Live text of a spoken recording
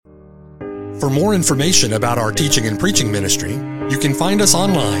For more information about our teaching and preaching ministry, you can find us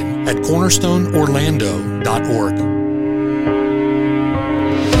online at cornerstoneorlando.org.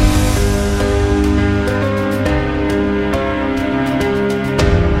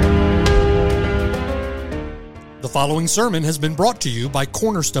 The following sermon has been brought to you by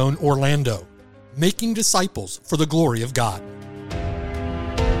Cornerstone Orlando, making disciples for the glory of God.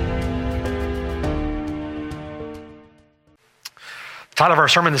 The title of our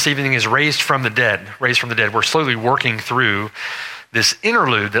sermon this evening is Raised from the Dead. Raised from the Dead. We're slowly working through this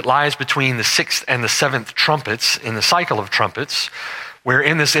interlude that lies between the sixth and the seventh trumpets in the cycle of trumpets, where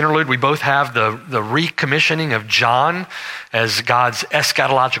in this interlude we both have the recommissioning of John as God's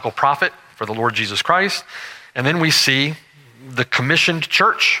eschatological prophet for the Lord Jesus Christ, and then we see the commissioned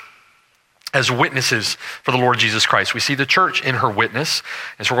church as witnesses for the Lord Jesus Christ. We see the church in her witness,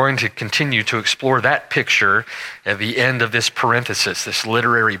 and so we're going to continue to explore that picture at the end of this parenthesis, this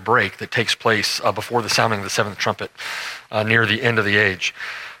literary break that takes place before the sounding of the seventh trumpet near the end of the age.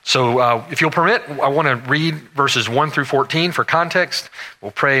 So if you'll permit, I want to read verses 1 through 14 for context.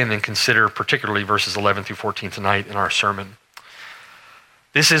 We'll pray and then consider particularly verses 11 through 14 tonight in our sermon.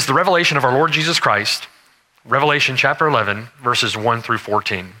 This is the revelation of our Lord Jesus Christ, Revelation chapter 11, verses 1 through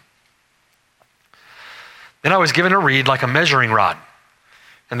 14. Then I was given a reed like a measuring rod,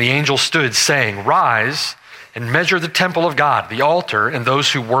 and the angel stood saying, "Rise and measure the temple of God, the altar, and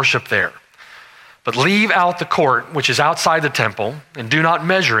those who worship there. But leave out the court which is outside the temple, and do not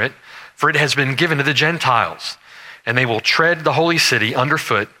measure it, for it has been given to the Gentiles, and they will tread the holy city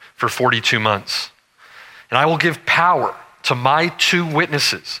underfoot for 42 months. And I will give power to my 2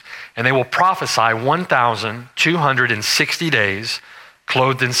 witnesses, and they will prophesy 1,260 days,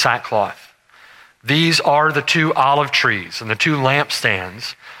 clothed in sackcloth. These are the 2 olive trees and the 2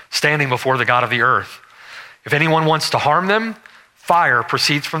 lampstands standing before the God of the earth. If anyone wants to harm them, fire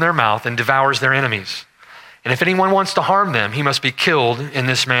proceeds from their mouth and devours their enemies. And if anyone wants to harm them, he must be killed in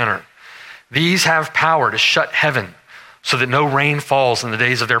this manner. These have power to shut heaven so that no rain falls in the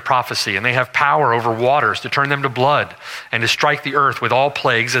days of their prophecy, and they have power over waters to turn them to blood and to strike the earth with all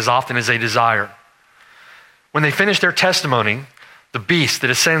plagues as often as they desire. When they finish their testimony, the beast that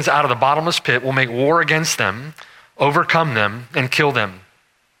ascends out of the bottomless pit will make war against them, overcome them, and kill them.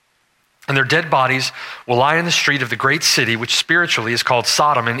 And their dead bodies will lie in the street of the great city, which spiritually is called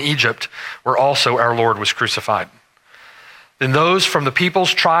Sodom in Egypt, where also our Lord was crucified. Then those from the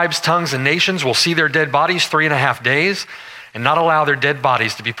peoples, tribes, tongues, and nations will see their dead bodies 3.5 days, and not allow their dead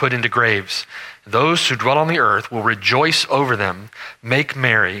bodies to be put into graves. Those who dwell on the earth will rejoice over them, make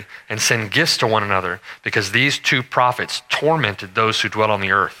merry, and send gifts to one another, because these 2 prophets tormented those who dwell on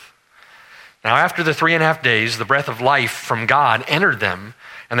the earth. Now after the 3.5 days, the breath of life from God entered them,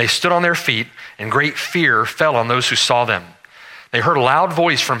 and they stood on their feet, and great fear fell on those who saw them. They heard a loud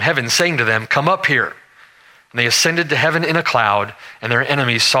voice from heaven saying to them, "Come up here." And they ascended to heaven in a cloud, and their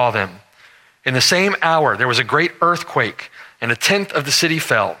enemies saw them. In the same hour there was a great earthquake, and 1/10 of the city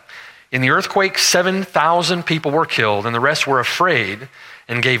fell. In the earthquake, 7,000 people were killed, and the rest were afraid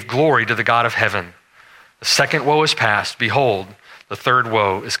and gave glory to the God of heaven. The second woe is past. Behold, the third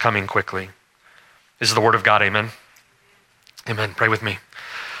woe is coming quickly. This is the word of God. Amen. Amen. Pray with me.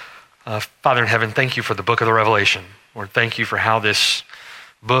 Father in heaven, thank you for the book of the Revelation. Lord, thank you for how this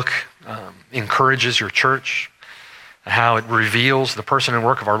book encourages your church, how it reveals the person and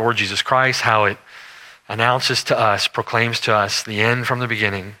work of our Lord Jesus Christ, how it announces to us, proclaims to us the end from the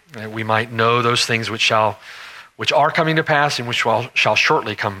beginning, that we might know those things which are coming to pass and which shall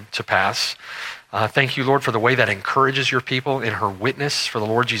shortly come to pass. Thank you, Lord, for the way that encourages your people in her witness for the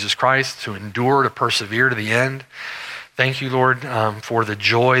Lord Jesus Christ to endure, to persevere to the end. Thank you, Lord, for the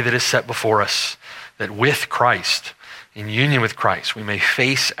joy that is set before us, that with Christ, in union with Christ, we may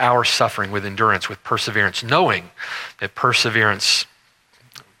face our suffering with endurance, with perseverance, knowing that perseverance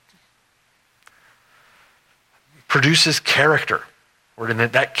produces character, and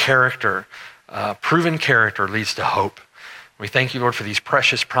that character, proven character, leads to hope. We thank you, Lord, for these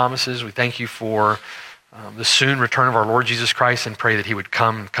precious promises. We thank you for the soon return of our Lord Jesus Christ, and pray that he would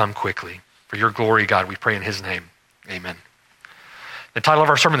come quickly. For your glory, God, we pray in his name. Amen. The title of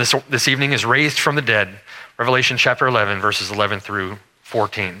our sermon this evening is Raised from the Dead, Revelation chapter 11, verses 11 through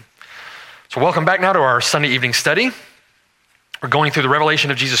 14. So welcome back now to our Sunday evening study. We're going through the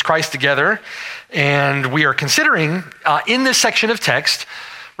revelation of Jesus Christ together, and we are considering in this section of text,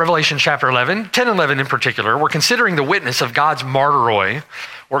 Revelation chapter 11, 10 and 11 in particular, we're considering the witness of God's martyroi,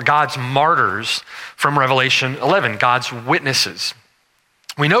 or God's martyrs from Revelation 11, God's witnesses.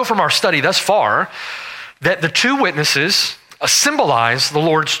 We know from our study thus far that the 2 witnesses symbolize the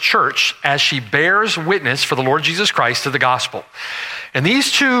Lord's church as she bears witness for the Lord Jesus Christ to the gospel. And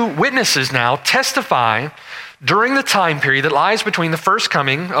these two witnesses now testify during the time period that lies between the first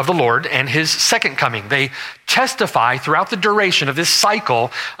coming of the Lord and his second coming. They testify throughout the duration of this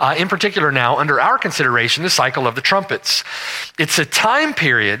cycle, in particular now under our consideration, the cycle of the trumpets. It's a time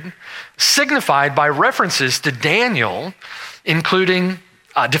period signified by references to Daniel, including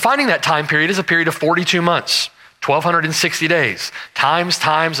defining that time period as a period of 42 months. 1,260 days, times,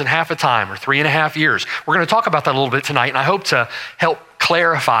 and half a time, or 3.5 years. We're going to talk about that a little bit tonight, and I hope to help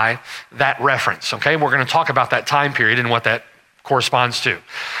clarify that reference, okay? We're going to talk about that time period and what that corresponds to.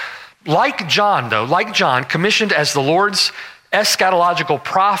 Like John, commissioned as the Lord's eschatological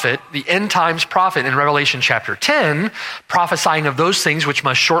prophet, the end times prophet in Revelation chapter 10, prophesying of those things which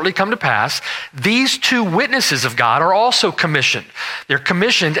must shortly come to pass, these two witnesses of God are also commissioned. They're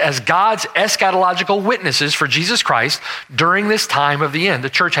commissioned as God's eschatological witnesses for Jesus Christ during this time of the end. The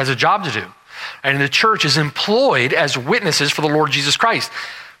church has a job to do, and the church is employed as witnesses for the Lord Jesus Christ.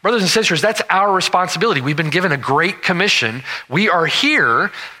 Brothers and sisters, that's our responsibility. We've been given a great commission. We are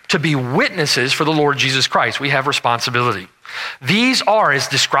here to be witnesses for the Lord Jesus Christ. We have responsibility. These are, as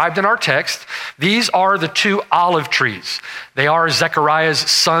described in our text, these are the two olive trees. They are Zechariah's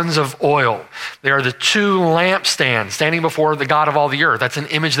sons of oil. They are the two lampstands standing before the God of all the earth. That's an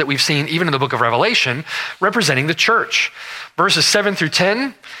image that we've seen even in the book of Revelation, representing the church. Verses 7 through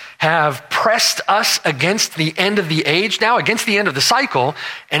 10 have pressed us against the end of the age now, against the end of the cycle,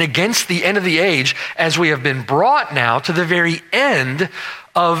 and against the end of the age, as we have been brought now to the very end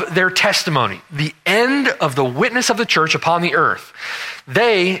of their testimony, the end of the witness of the church upon the earth.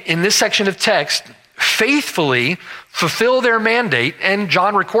 They, in this section of text, faithfully fulfill their mandate, and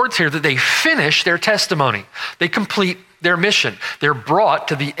John records here that they finish their testimony. They complete their mission. They're brought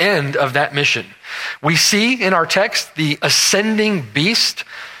to the end of that mission. We see in our text the ascending beast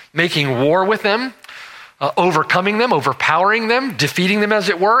making war with them, overcoming them, overpowering them, defeating them as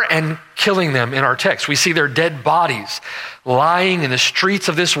it were, and killing them in our text. We see their dead bodies lying in the streets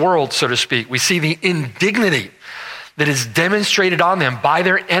of this world, so to speak. We see the indignity that is demonstrated on them by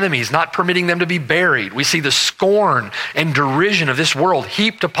their enemies, not permitting them to be buried. We see the scorn and derision of this world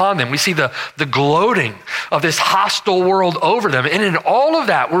heaped upon them. We see the gloating of this hostile world over them. And in all of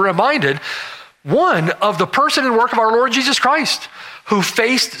that, we're reminded, one, of the person and work of our Lord Jesus Christ, who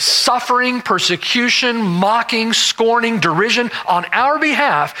faced suffering, persecution, mocking, scorning, derision on our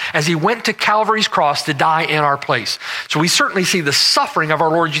behalf as he went to Calvary's cross to die in our place. So we certainly see the suffering of our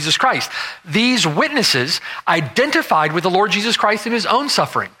Lord Jesus Christ. These witnesses identified with the Lord Jesus Christ in his own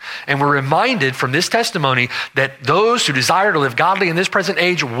suffering. And we're reminded from this testimony that those who desire to live godly in this present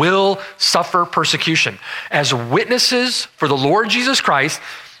age will suffer persecution. As witnesses for the Lord Jesus Christ,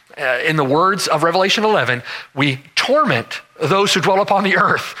 in the words of Revelation 11, we torment those who dwell upon the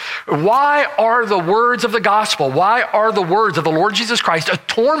earth. Why are the words of the gospel, why are the words of the Lord Jesus Christ a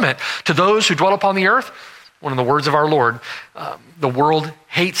torment to those who dwell upon the earth? One of the words of our Lord, the world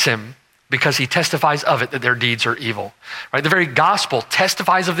hates him because he testifies of it that their deeds are evil. Right? The very gospel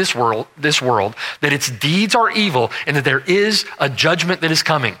testifies of this world, that its deeds are evil and that there is a judgment that is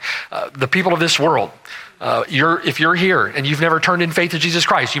coming. The people of this world, if you're here and you've never turned in faith to Jesus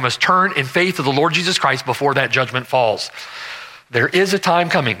Christ, you must turn in faith to the Lord Jesus Christ before that judgment falls. There is a time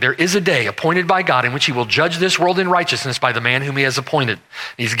coming. There is a day appointed by God in which he will judge this world in righteousness by the man whom he has appointed.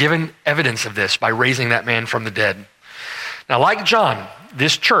 He's given evidence of this by raising that man from the dead. Now, like John,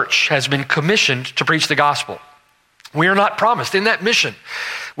 this church has been commissioned to preach the gospel. We are not promised in that mission.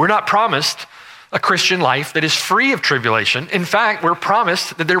 We're not promised a Christian life that is free of tribulation. In fact, we're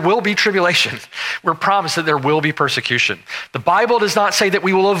promised that there will be tribulation. We're promised that there will be persecution. The Bible does not say that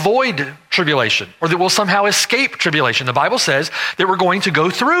we will avoid tribulation or that we'll somehow escape tribulation. The Bible says that we're going to go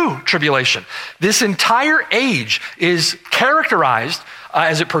through tribulation. This entire age is characterized,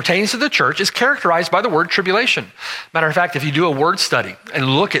 as it pertains to the church, is characterized by the word tribulation. Matter of fact, if you do a word study and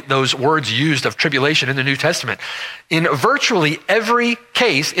look at those words used of tribulation in the New Testament, in virtually every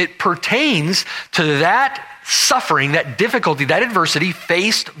case, it pertains to that suffering, that difficulty, that adversity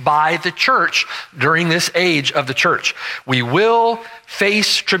faced by the church during this age of the church. We will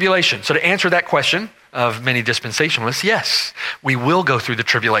face tribulation. So to answer that question of many dispensationalists, yes, we will go through the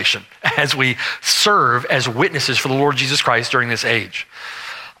tribulation as we serve as witnesses for the Lord Jesus Christ during this age.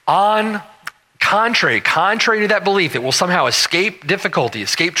 Contrary to that belief that we'll somehow escape difficulty,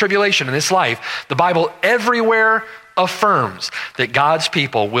 escape tribulation in this life, the Bible everywhere affirms that God's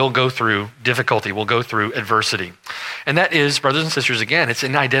people will go through difficulty, will go through adversity. And that is, brothers and sisters, again, it's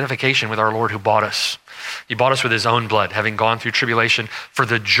in identification with our Lord who bought us. He bought us with his own blood, having gone through tribulation for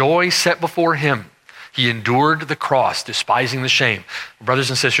the joy set before him. He endured the cross, despising the shame. Brothers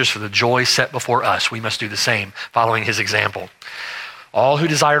and sisters, for the joy set before us, we must do the same, following his example. All who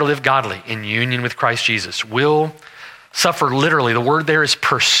desire to live godly in union with Christ Jesus will suffer, literally, the word there is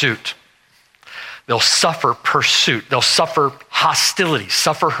pursuit. They'll suffer pursuit. They'll suffer hostility,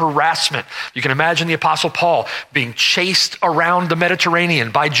 suffer harassment. You can imagine the Apostle Paul being chased around the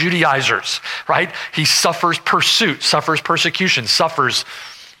Mediterranean by Judaizers, right? He suffers pursuit, suffers persecution, suffers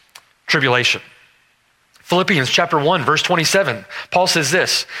tribulation. Philippians chapter 1, verse 27, Paul says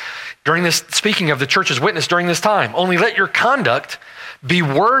this, speaking of the church's witness during this time, only let your conduct be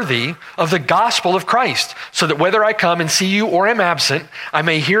worthy of the gospel of Christ, so that whether I come and see you or am absent, I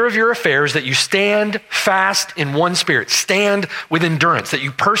may hear of your affairs, that you stand fast in one spirit, stand with endurance, that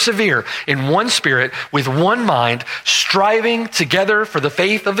you persevere in one spirit with one mind, striving together for the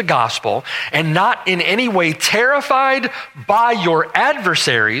faith of the gospel, and not in any way terrified by your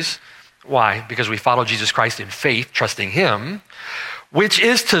adversaries. Why? Because we follow Jesus Christ in faith, trusting him, which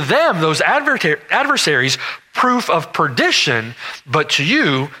is to them, those adversaries, proof of perdition, but to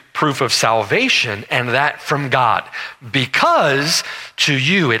you, proof of salvation, and that from God. Because to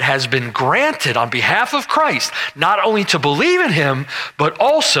you it has been granted on behalf of Christ, not only to believe in him, but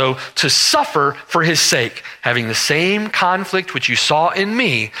also to suffer for his sake, having the same conflict which you saw in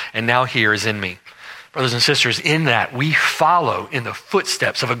me, and now here is in me. Brothers and sisters, in that we follow in the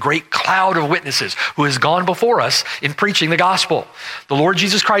footsteps of a great cloud of witnesses who has gone before us in preaching the gospel. The Lord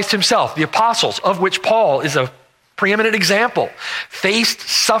Jesus Christ himself, the apostles, of which Paul is a preeminent example, faced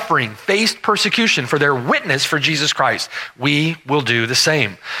suffering, faced persecution for their witness for Jesus Christ. We will do the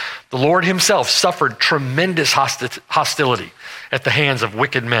same. The Lord himself suffered tremendous hostility at the hands of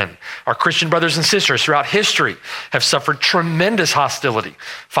wicked men. Our Christian brothers and sisters throughout history have suffered tremendous hostility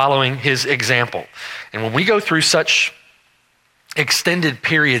following his example. And when we go through such extended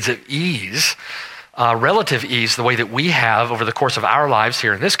periods of ease, relative ease, the way that we have over the course of our lives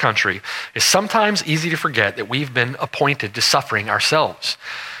here in this country, is sometimes easy to forget that we've been appointed to suffering ourselves.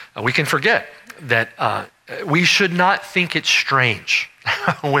 We can forget that we should not think it's strange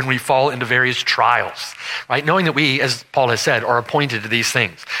when we fall into various trials, right? Knowing that we, as Paul has said, are appointed to these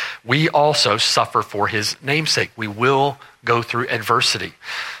things. We also suffer for his namesake. We will go through adversity.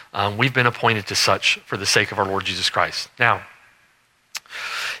 We've been appointed to such for the sake of our Lord Jesus Christ. Now,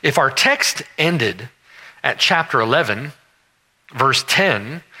 if our text ended at chapter 11, verse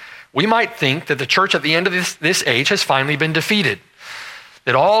 10, we might think that the church at the end of this age has finally been defeated.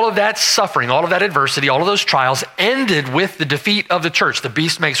 That all of that suffering, all of that adversity, all of those trials ended with the defeat of the church. The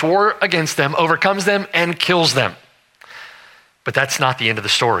beast makes war against them, overcomes them, and kills them. But that's not the end of the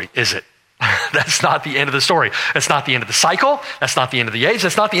story, is it? That's not the end of the story. That's not the end of the cycle. That's not the end of the age.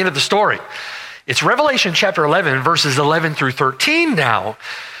 That's not the end of the story. It's Revelation chapter 11, verses 11 through 13 now,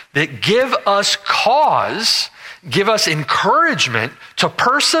 that give us cause, give us encouragement to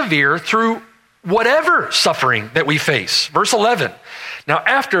persevere through whatever suffering that we face. Verse 11. Now,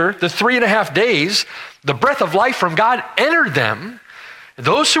 after the 3.5 days, the breath of life from God entered them.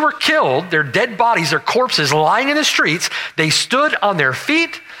 Those who were killed, their dead bodies, their corpses lying in the streets, they stood on their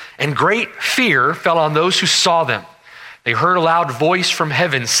feet, and great fear fell on those who saw them. They heard a loud voice from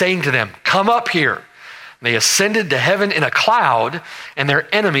heaven saying to them, "Come up here." They ascended to heaven in a cloud, and their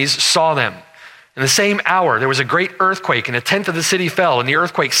enemies saw them. In the same hour, there was a great earthquake, and 1/10 of the city fell. In the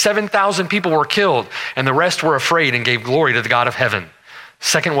earthquake, 7,000 people were killed, and the rest were afraid and gave glory to the God of heaven.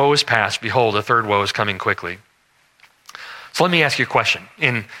 Second woe is past. Behold, the third woe is coming quickly. So let me ask you a question.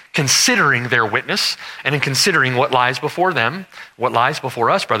 In considering their witness and in considering what lies before them, what lies before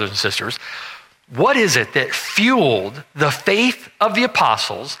us, brothers and sisters, what is it that fueled the faith of the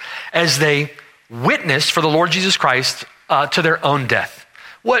apostles as they witnessed for the Lord Jesus Christ to their own death?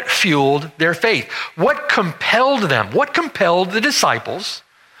 What fueled their faith? What compelled them? What compelled the disciples,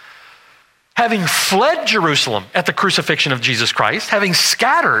 having fled Jerusalem at the crucifixion of Jesus Christ, having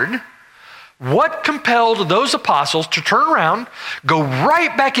scattered, what compelled those apostles to turn around, go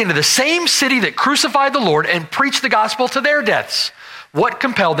right back into the same city that crucified the Lord and preach the gospel to their deaths? What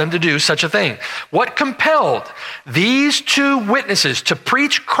compelled them to do such a thing? What compelled these two witnesses to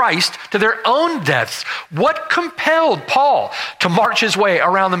preach Christ to their own deaths? What compelled Paul to march his way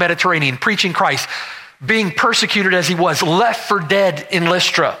around the Mediterranean preaching Christ, being persecuted as he was, left for dead in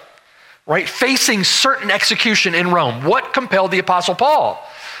Lystra, right? Facing certain execution in Rome? What compelled the Apostle Paul?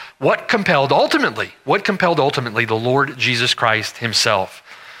 What compelled ultimately the Lord Jesus Christ himself?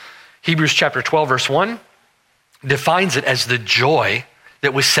 Hebrews chapter 12, verse 1 defines it as the joy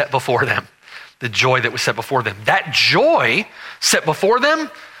that was set before them. The joy that was set before them. That joy set before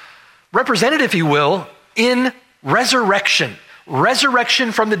them, represented, if you will, in resurrection.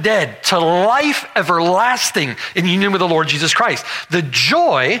 resurrection from the dead to life everlasting in union with the Lord Jesus Christ. The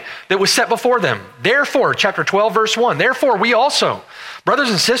joy that was set before them. Therefore, chapter 12, verse 1, therefore we also, brothers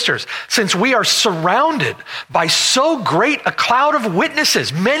and sisters, since we are surrounded by so great a cloud of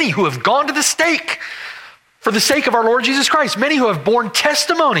witnesses, many who have gone to the stake for the sake of our Lord Jesus Christ, many who have borne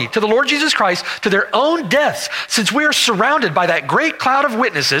testimony to the Lord Jesus Christ to their own deaths, since we are surrounded by that great cloud of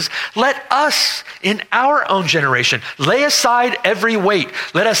witnesses, let us in our own generation lay aside every weight.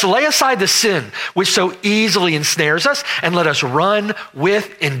 Let us lay aside the sin which so easily ensnares us, and let us run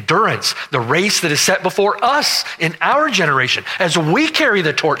with endurance the race that is set before us in our generation. As we carry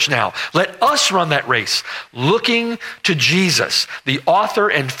the torch now, let us run that race, looking to Jesus, the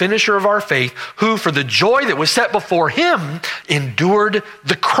author and finisher of our faith, who for the joy that was set before him endured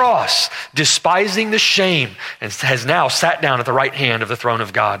the cross, despising the shame, and has now sat down at the right hand of the throne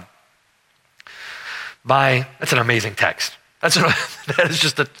of God. That's an amazing text. That is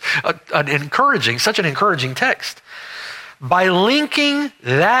just such an encouraging text. By linking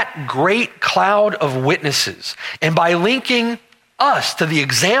that great cloud of witnesses, and by linking us to the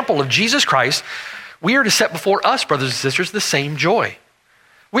example of Jesus Christ, we are to set before us, brothers and sisters, the same joy.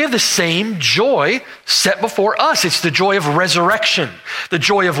 We have the same joy set before us. It's the joy of resurrection, the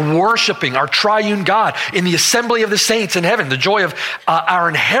joy of worshiping our triune God in the assembly of the saints in heaven, the joy of our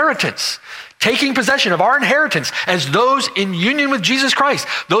inheritance, taking possession of our inheritance as those in union with Jesus Christ,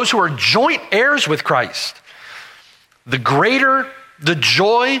 those who are joint heirs with Christ. The greater the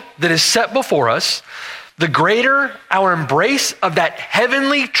joy that is set before us, the greater our embrace of that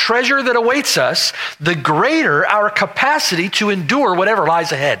heavenly treasure that awaits us, the greater our capacity to endure whatever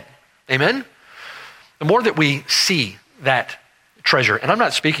lies ahead. Amen? The more that we see that treasure, and I'm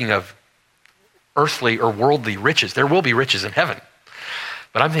not speaking of earthly or worldly riches. There will be riches in heaven.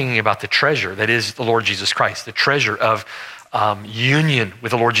 But I'm thinking about the treasure that is the Lord Jesus Christ, the treasure of union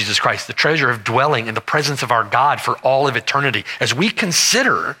with the Lord Jesus Christ, the treasure of dwelling in the presence of our God for all of eternity. As we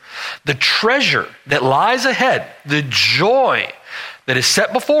consider the treasure that lies ahead, the joy that is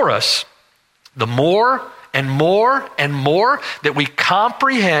set before us, the more and more and more that we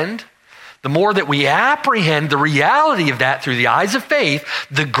comprehend, the more that we apprehend the reality of that through the eyes of faith,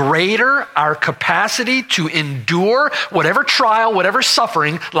 the greater our capacity to endure whatever trial, whatever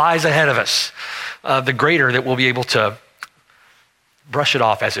suffering lies ahead of us. The greater that we'll be able to brush it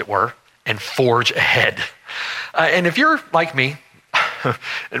off, as it were, and forge ahead. And if you're like me,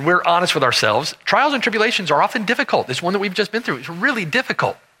 and we're honest with ourselves, trials and tribulations are often difficult. This one that we've just been through is really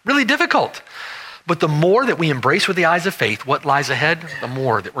difficult, really difficult. But the more that we embrace with the eyes of faith what lies ahead, the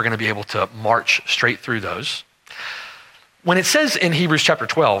more that we're going to be able to march straight through those. When it says in Hebrews chapter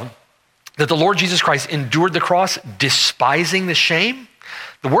 12 that the Lord Jesus Christ endured the cross, despising the shame,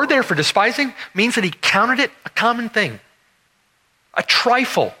 the word there for despising means that he counted it a common thing, a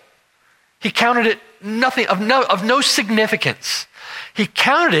trifle. He counted it nothing, of no significance. He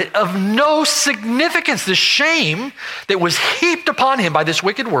counted it of no significance. The shame that was heaped upon him by this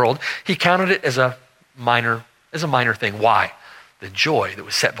wicked world, he counted it as a minor thing. Why? The joy that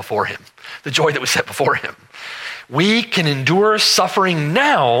was set before him. The joy that was set before him. We can endure suffering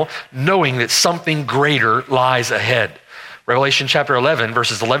now knowing that something greater lies ahead. Revelation chapter 11,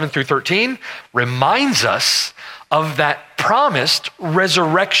 verses 11 through 13 reminds us of that promised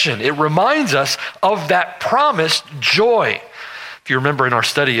resurrection. It reminds us of that promised joy. If you remember in our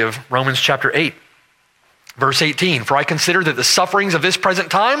study of Romans chapter 8, verse 18, for I consider that the sufferings of this present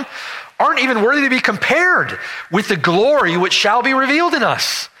time aren't even worthy to be compared with the glory which shall be revealed in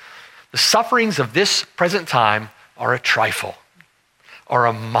us. The sufferings of this present time are a trifle, are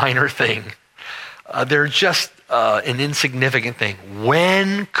a minor thing. They're just an insignificant thing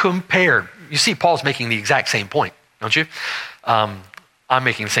when compared. You see, Paul's making the exact same point, don't you? I'm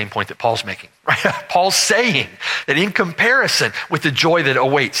making the same point that Paul's making. Right? Paul's saying that in comparison with the joy that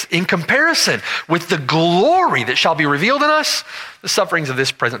awaits, in comparison with the glory that shall be revealed in us, the sufferings of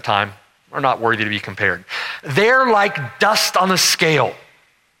this present time are not worthy to be compared. They're like dust on a scale.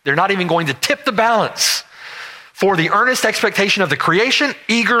 They're not even going to tip the balance. For the earnest expectation of the creation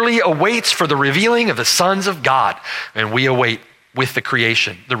eagerly awaits for the revealing of the sons of God. And we await with the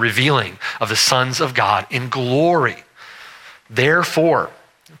creation the revealing of the sons of God in glory. Therefore,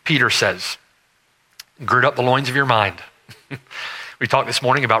 Peter says, gird up the loins of your mind. We talked this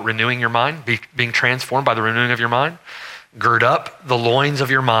morning about renewing your mind, being transformed by the renewing of your mind. Gird up the loins of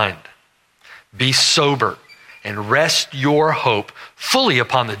your mind. Be sober and rest your hope fully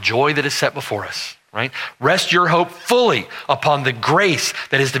upon the joy that is set before us, right? Rest your hope fully upon the grace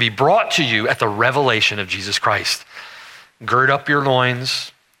that is to be brought to you at the revelation of Jesus Christ. Gird up your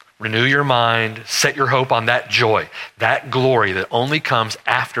loins, Renew your mind, set your hope on that joy, that glory that only comes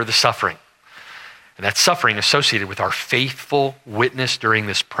after the suffering. And that suffering associated with our faithful witness during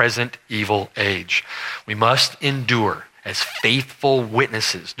this present evil age. We must endure as faithful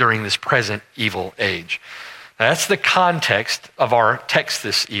witnesses during this present evil age. Now, that's the context of our text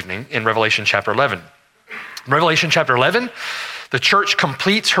this evening in Revelation chapter 11. In Revelation chapter 11, the church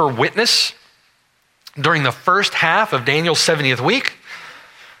completes her witness during the first half of Daniel's 70th week.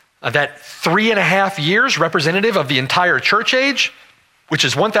 That 3.5 years representative of the entire church age, which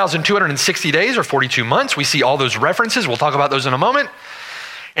is 1,260 days or 42 months. We see all those references. We'll talk about those in a moment.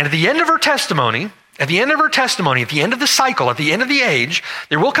 And at the end of her testimony, at the end of the cycle, at the end of the age,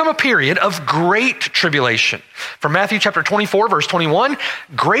 there will come a period of great tribulation. From Matthew chapter 24, verse 21,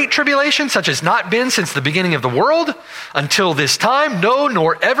 great tribulation such as not been since the beginning of the world until this time, no,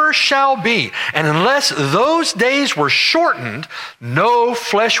 nor ever shall be. And unless those days were shortened, no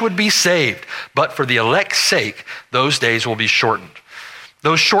flesh would be saved. But for the elect's sake, those days will be shortened.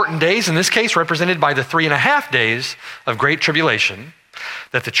 Those shortened days, in this case, represented by the 3.5 days of great tribulation,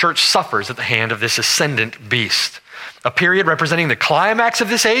 that the church suffers at the hand of this ascendant beast. A period representing the climax of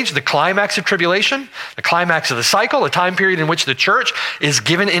this age, the climax of tribulation, the climax of the cycle, a time period in which the church is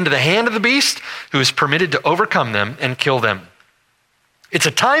given into the hand of the beast who is permitted to overcome them and kill them. It's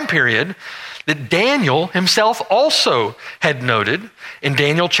a time period that Daniel himself also had noted in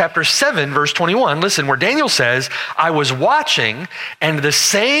Daniel chapter 7, verse 21. Listen, where Daniel says, I was watching, and the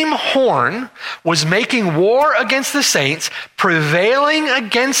same horn was making war against the saints, prevailing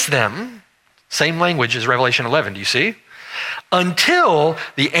against them. Same language as Revelation 11, do you see? Until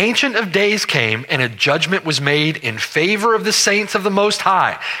the Ancient of Days came and a judgment was made in favor of the saints of the Most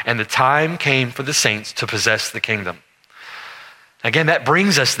High, and the time came for the saints to possess the kingdom. Again, that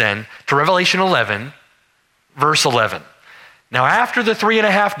brings us then to Revelation 11, verse 11. Now, after the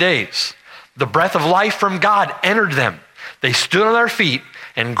 3.5 days, the breath of life from God entered them. They stood on their feet,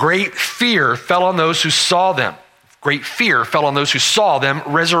 and great fear fell on those who saw them. Great fear fell on those who saw them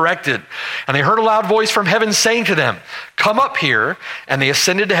resurrected. And they heard a loud voice from heaven saying to them, come up here. And they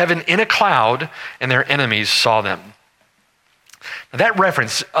ascended to heaven in a cloud, and their enemies saw them. Now that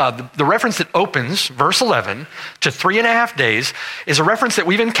reference, the reference that opens verse 11 to 3.5 days is a reference that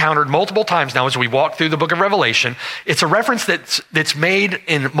we've encountered multiple times now as we walk through the book of Revelation. It's a reference that's made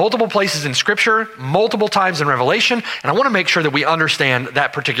in multiple places in Scripture, multiple times in Revelation, and I want to make sure that we understand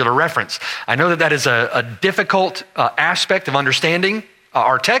that particular reference. I know that is a difficult aspect of understanding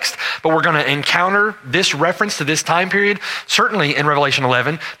our text, but we're going to encounter this reference to this time period, certainly in Revelation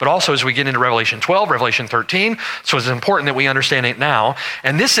 11, but also as we get into Revelation 12, Revelation 13. So it's important that we understand it now.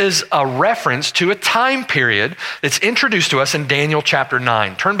 And this is a reference to a time period that's introduced to us in Daniel chapter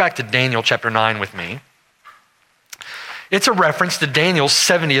 9. Turn back to Daniel chapter 9 with me. It's a reference to Daniel's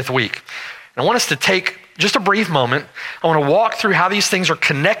 70th week. And I want us to take just a brief moment. I want to walk through how these things are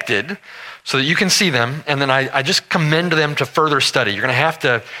connected so that you can see them, and then I just commend them to further study. You're going to have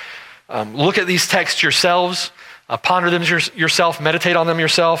to look at these texts yourselves, ponder them yourself, meditate on them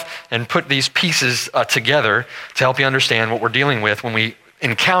yourself, and put these pieces together to help you understand what we're dealing with when we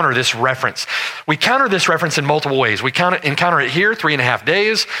encounter this reference. We counter this reference in multiple ways. We encounter it here, 3.5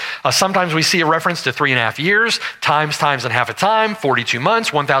 days. Sometimes we see a reference to 3.5 years, times and half a time, 42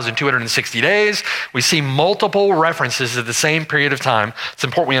 months, 1,260 days. We see multiple references to the same period of time. It's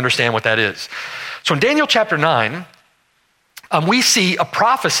important we understand what that is. So in Daniel chapter 9, we see a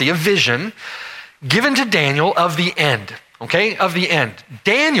prophecy, a vision given to Daniel of the end. Okay, of the end.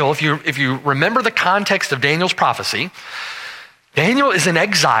 Daniel, if you remember the context of Daniel's prophecy, Daniel is in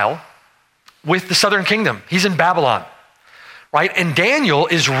exile with the southern kingdom. He's in Babylon, right? And Daniel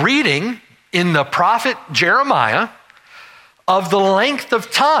is reading in the prophet Jeremiah of the length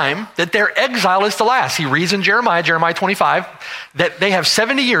of time that their exile is to last. He reads in Jeremiah 25, that they have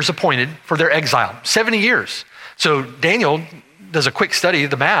 70 years appointed for their exile. 70 years. So Daniel does a quick study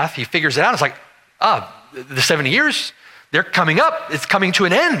of the math. He figures it out. It's like, the 70 years, they're coming up. It's coming to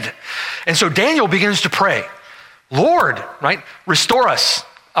an end. And so Daniel begins to pray. Lord, right? Restore us.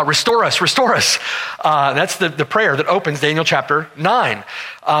 Restore us. That's the prayer that opens Daniel chapter 9.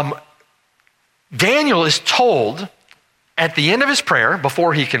 Daniel is told at the end of his prayer,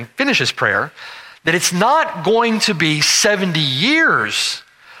 before he can finish his prayer, that it's not going to be 70 years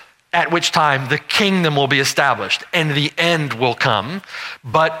at which time the kingdom will be established and the end will come,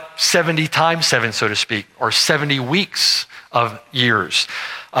 but 70 times 7, so to speak, or 70 weeks of years.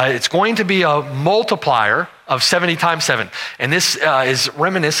 It's going to be a multiplier of 70 times 7. And this is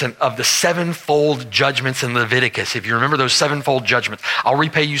reminiscent of the sevenfold judgments in Leviticus. If you remember those sevenfold judgments, I'll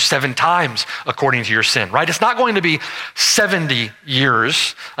repay you 7 times according to your sin, right? It's not going to be 70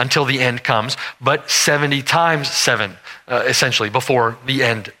 years until the end comes, but 70 times 7, essentially, before the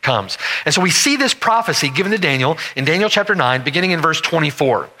end comes. And so we see this prophecy given to Daniel in Daniel chapter 9, beginning in verse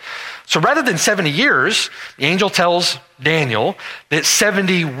 24. So rather than 70 years, the angel tells Daniel that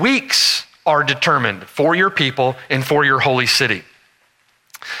 70 weeks are determined for your people and for your holy city.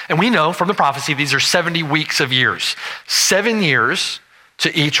 And we know from the prophecy, these are 70 weeks of years. 7 years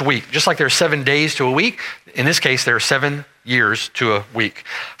to each week. Just like there are 7 days to a week, in this case, there are 7 years to a week.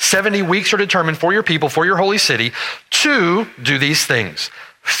 70 weeks are determined for your people, for your holy city, to do these things.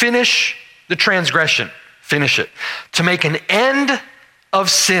 Finish the transgression. Finish it. To make an end of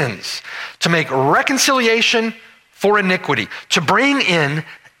sins, to make reconciliation for iniquity, to bring in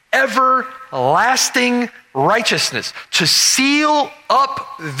everlasting righteousness, to seal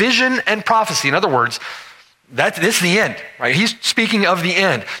up vision and prophecy. In other words, this is the end, right? He's speaking of the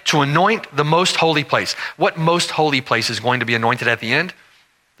end, to anoint the most holy place. What most holy place is going to be anointed at the end?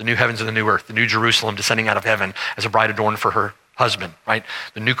 The new heavens and the new earth, the new Jerusalem descending out of heaven as a bride adorned for her husband, right?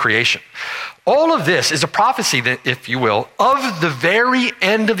 The new creation. All of this is a prophecy, that, if you will, of the very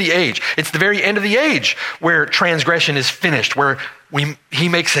end of the age. It's the very end of the age where transgression is finished, where he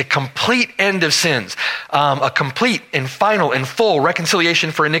makes a complete end of sins, a complete and final and full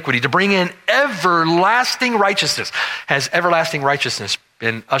reconciliation for iniquity, to bring in everlasting righteousness. Has everlasting righteousness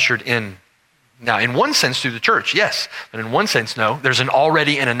been ushered in? Now, in one sense, through the church, yes. But in one sense, no. There's an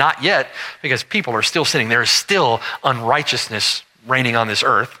already and a not yet, because people are still sinning. There is still unrighteousness reigning on this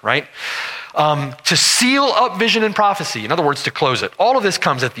earth, right? To seal up vision and prophecy. In other words, to close it. All of this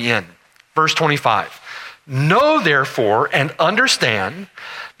comes at the end. Verse 25. Know, therefore, and understand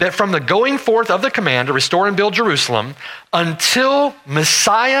that from the going forth of the command to restore and build Jerusalem until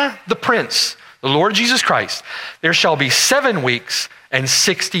Messiah the Prince, the Lord Jesus Christ, there shall be 7 weeks and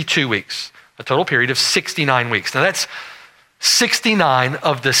 62 weeks. A total period of 69 weeks. Now that's 69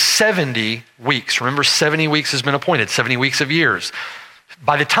 of the 70 weeks. Remember, 70 weeks has been appointed, 70 weeks of years.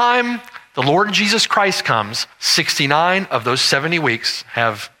 By the time the Lord Jesus Christ comes, 69 of those 70 weeks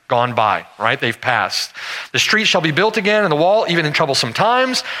have gone by, right? They've passed. The street shall be built again and the wall even in troublesome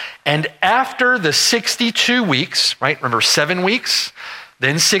times. And after the 62 weeks, right? Remember, 7 weeks,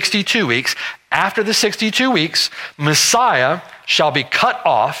 then 62 weeks. After the 62 weeks, Messiah shall be cut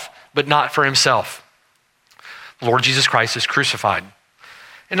off, but not for himself. The Lord Jesus Christ is crucified.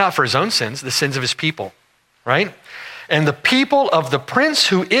 And not for his own sins, the sins of his people, right? And the people of the prince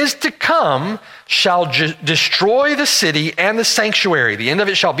who is to come shall destroy the city and the sanctuary. The end of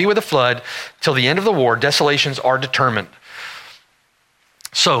it shall be with a flood. Till the end of the war, desolations are determined.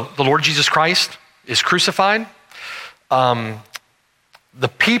 So the Lord Jesus Christ is crucified. The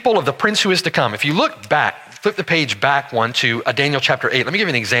people of the prince who is to come. If you look back, flip the page back one to Daniel chapter 8. Let me give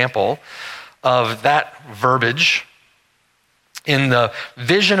you an example of that verbiage in the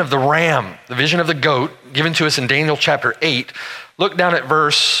vision of the ram, the vision of the goat given to us in Daniel chapter 8. Look down at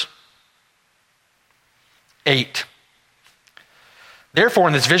verse 8. Therefore,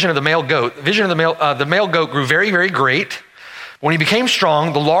 in this vision of the male goat, the male goat grew very, very great. When he became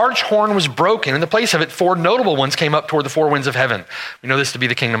strong, the large horn was broken. In the place of it, 4 notable ones came up toward the 4 winds of heaven. We know this to be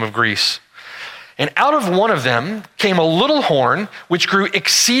the kingdom of Greece. And out of one of them came a little horn, which grew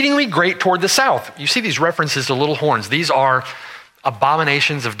exceedingly great toward the south. You see these references to little horns. These are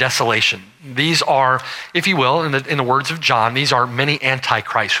abominations of desolation. These are, if you will, in the words of John, these are many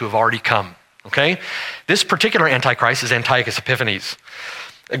antichrists who have already come. Okay? This particular antichrist is Antiochus Epiphanes.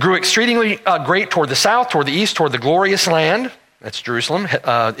 It grew exceedingly great toward the south, toward the east, toward the glorious land. That's Jerusalem,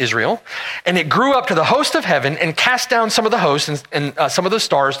 Israel. And it grew up to the host of heaven and cast down some of the hosts and some of the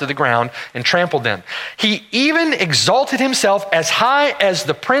stars to the ground and trampled them. He even exalted himself as high as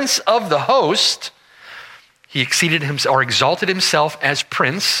the prince of the host. He exceeded himself or exalted himself as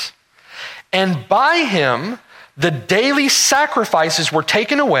prince. And by him, the daily sacrifices were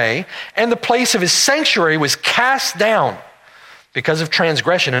taken away and the place of his sanctuary was cast down. Because of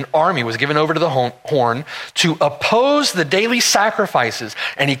transgression, an army was given over to the horn to oppose the daily sacrifices,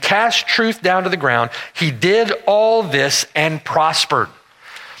 and he cast truth down to the ground. He did all this and prospered.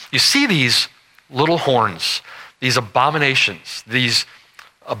 You see these little horns, these abominations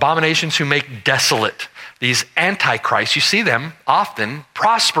who make desolate, these antichrists. You see them often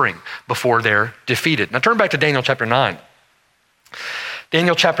prospering before they're defeated. Now turn back to Daniel chapter 9.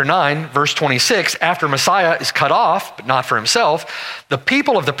 Daniel chapter 9, verse 26, after Messiah is cut off, but not for himself, the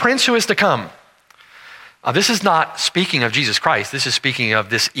people of the prince who is to come, This is not speaking of Jesus Christ. This is speaking of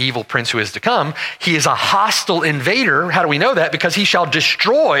this evil prince who is to come. He is a hostile invader. How do we know that? Because he shall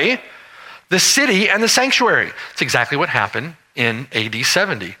destroy the city and the sanctuary. It's exactly what happened in AD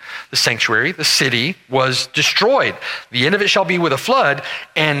 70. The sanctuary, the city, was destroyed. The end of it shall be with a flood,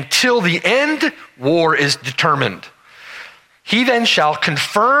 and till the end, war is determined. He then shall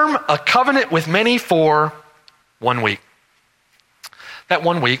confirm a covenant with many for 1 week. That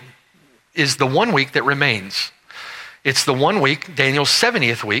 1 week is the 1 week that remains. It's the 1 week, Daniel's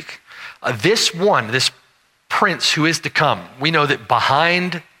 70th week. This prince who is to come, we know that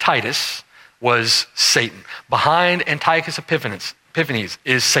behind Titus was Satan. Behind Antiochus Epiphanes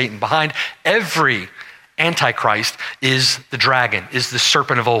is Satan. Behind every Antichrist is the dragon, is the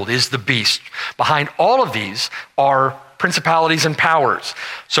serpent of old, is the beast. Behind all of these are principalities and powers.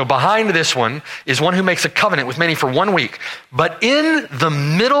 So behind this one is one who makes a covenant with many for 1 week. But in the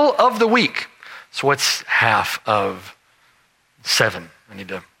middle of the week, so what's half of 7? I need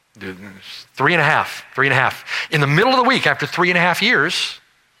to do 3.5. In the middle of the week, after 3.5 years,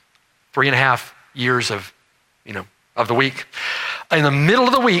 3.5 years of the week, in the middle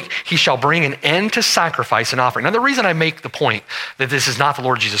of the week, he shall bring an end to sacrifice and offering. Now, the reason I make the point that this is not the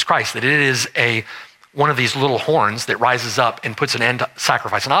Lord Jesus Christ, that it is one of these little horns that rises up and puts an end to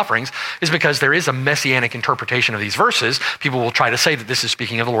sacrifice and offerings, is because there is a messianic interpretation of these verses. People will try to say that this is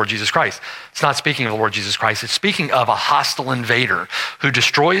speaking of the Lord Jesus Christ. It's not speaking of the Lord Jesus Christ. It's speaking of a hostile invader who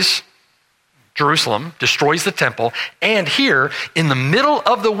destroys Jerusalem, destroys the temple, and here in the middle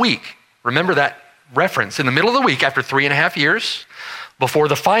of the week, remember that reference, in the middle of the week, after 3.5 years, before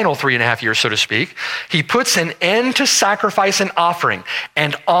the final 3.5 years, so to speak, he puts an end to sacrifice and offering,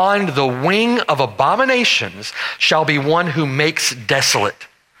 and on the wing of abominations shall be one who makes desolate.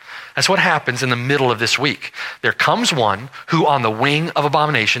 That's what happens in the middle of this week. There comes one who on the wing of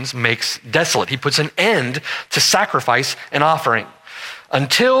abominations makes desolate. He puts an end to sacrifice and offering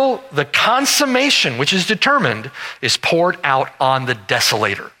until the consummation, which is determined, is poured out on the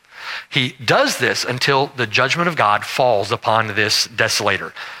desolator. He does this until the judgment of God falls upon this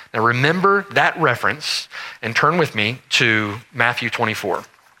desolator. Now remember that reference and turn with me to Matthew 24.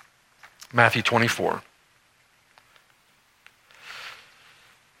 Matthew 24.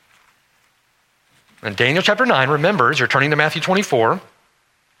 In Daniel chapter 9, remember, as you're turning to Matthew 24,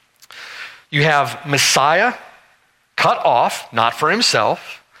 you have Messiah cut off, not for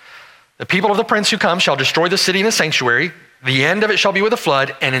himself. The people of the prince who comes shall destroy the city and the sanctuary. The end of it shall be with a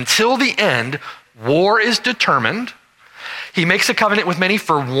flood, and until the end, war is determined. He makes a covenant with many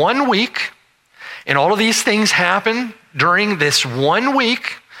for 1 week, and all of these things happen during this 1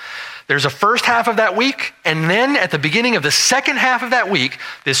 week. There's a first half of that week, and then at the beginning of the second half of that week,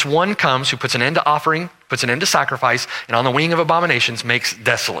 this one comes who puts an end to offering, puts an end to sacrifice, and on the wing of abominations makes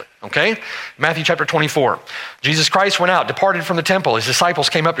desolate, okay? Matthew chapter 24. Jesus Christ went out, departed from the temple. His disciples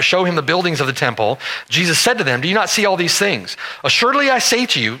came up to show him the buildings of the temple. Jesus said to them, "Do you not see all these things? Assuredly I say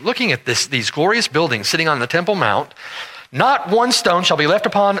to you," looking at these glorious buildings sitting on the Temple Mount, "not one stone shall be left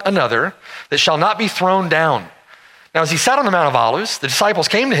upon another that shall not be thrown down." Now, as he sat on the Mount of Olives, the disciples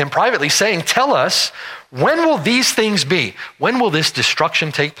came to him privately saying, "Tell us, when will these things be? When will this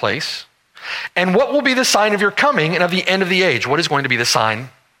destruction take place? And what will be the sign of your coming and of the end of the age?" What is going to be the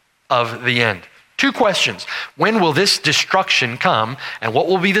sign of the end? 2 questions. When will this destruction come? And what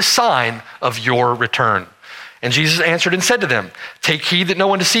will be the sign of your return? And Jesus answered and said to them, "Take heed that no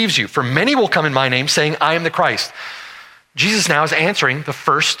one deceives you, for many will come in my name, saying, 'I am the Christ.'" Jesus now is answering the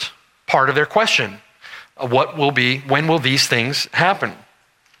first part of their question. When will these things happen?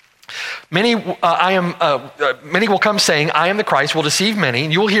 Many will come saying, "I am the Christ," will deceive many,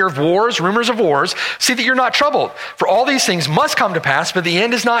 and you will hear of wars, rumors of wars. See that you're not troubled, for all these things must come to pass, but the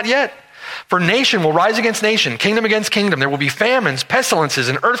end is not yet. For nation will rise against nation, kingdom against kingdom. There will be famines, pestilences,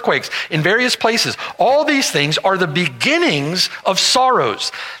 and earthquakes in various places. All these things are the beginnings of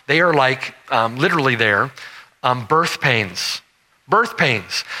sorrows. They are like, literally there, birth pains. Birth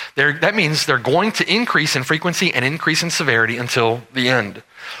pains. That means they're going to increase in frequency and increase in severity until the end.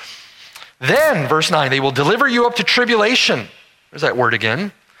 Then, verse 9, they will deliver you up to tribulation. There's that word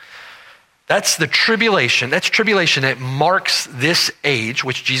again. That's the tribulation. That's tribulation that marks this age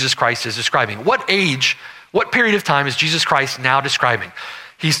which Jesus Christ is describing. What age, what period of time is Jesus Christ now describing?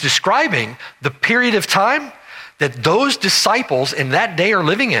 He's describing the period of time that those disciples in that day are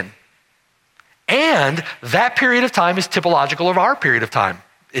living in. And that period of time is typological of our period of time.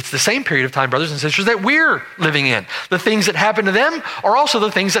 It's the same period of time, brothers and sisters, that we're living in. The things that happen to them are also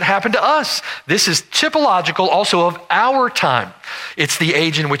the things that happen to us. This is typological also of our time. It's the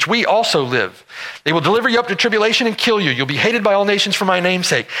age in which we also live. They will deliver you up to tribulation and kill you. You'll be hated by all nations for my name's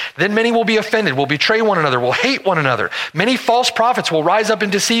sake. Then many will be offended, will betray one another, will hate one another. Many false prophets will rise up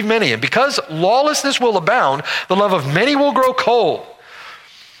and deceive many. And because lawlessness will abound, the love of many will grow cold.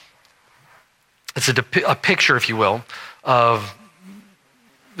 It's a picture, if you will, of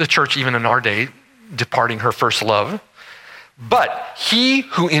the church, even in our day, departing her first love. But he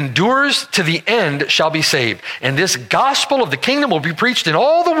who endures to the end shall be saved. And this gospel of the kingdom will be preached in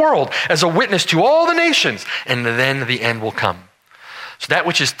all the world as a witness to all the nations. And then the end will come. So that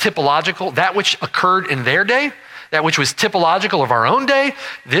which is typological, that which occurred in their day, that which was typological of our own day,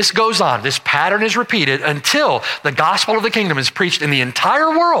 this goes on. This pattern is repeated until the gospel of the kingdom is preached in the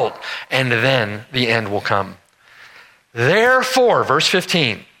entire world. And then the end will come. Therefore, verse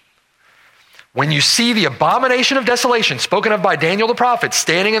 15, when you see the abomination of desolation spoken of by Daniel the prophet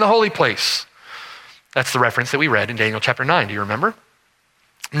standing in the holy place, that's the reference that we read in Daniel chapter 9. Do you remember?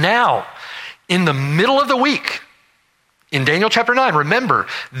 Now, in the middle of the week, in Daniel chapter 9, remember,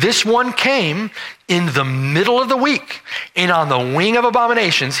 this one came in the middle of the week, and on the wing of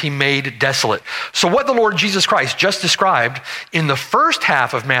abominations he made desolate. So what the Lord Jesus Christ just described in the first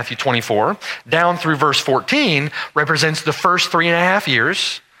half of Matthew 24, down through verse 14, represents the first 3.5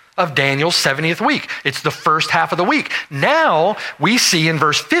 years of Daniel's 70th week. It's the first half of the week. Now we see in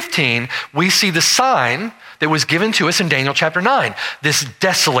verse 15, we see the sign that was given to us in Daniel chapter 9, this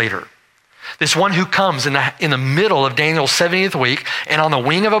desolator. This one who comes in the middle of Daniel's 70th week and on the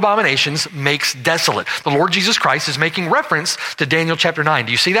wing of abominations makes desolate. The Lord Jesus Christ is making reference to Daniel chapter 9.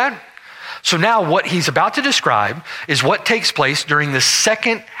 Do you see that? So now what he's about to describe is what takes place during the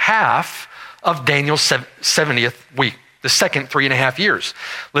second half of Daniel's 70th week, the second 3.5 years.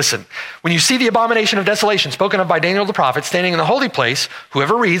 Listen, when you see the abomination of desolation spoken of by Daniel the prophet standing in the holy place,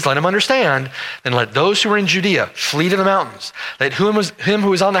 whoever reads, let him understand. Then let those who are in Judea flee to the mountains. Let him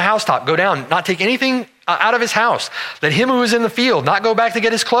who is on the housetop go down, not take anything out of his house. Let him who is in the field not go back to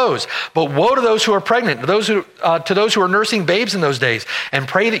get his clothes. But woe to those who are pregnant, to those who are nursing babes in those days, and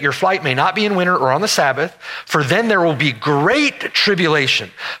pray that your flight may not be in winter or on the Sabbath, for then there will be great tribulation,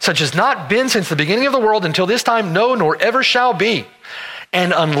 such as not been since the beginning of the world until this time, no, nor ever shall be.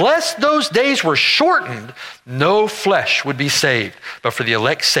 And unless those days were shortened, no flesh would be saved. But for the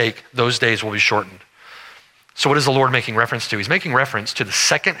elect's sake, those days will be shortened. So what is the Lord making reference to? He's making reference to the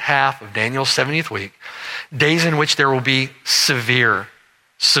second half of Daniel's 70th week, days in which there will be severe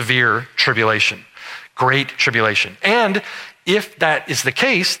tribulation, great tribulation. And if that is the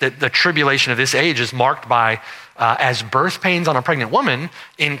case, that the tribulation of this age is marked by, as birth pains on a pregnant woman,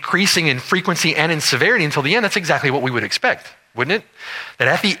 increasing in frequency and in severity until the end, that's exactly what we would expect, wouldn't it? That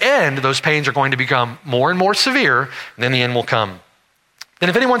at the end, those pains are going to become more and more severe, and then the end will come. Then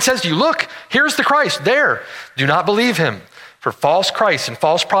if anyone says to you, look, here's the Christ, there, do not believe him. For false Christs and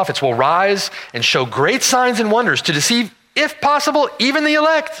false prophets will rise and show great signs and wonders to deceive, if possible, even the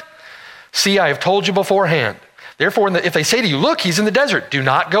elect. See, I have told you beforehand. Therefore, if they say to you, look, he's in the desert, do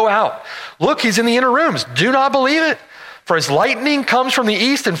not go out. Look, he's in the inner rooms, do not believe it. For as lightning comes from the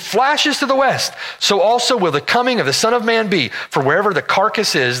east and flashes to the west, so also will the coming of the Son of Man be. For wherever the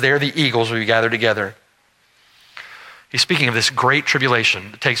carcass is, there the eagles will be gathered together. He's speaking of this great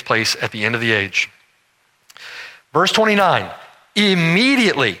tribulation that takes place at the end of the age. Verse 29,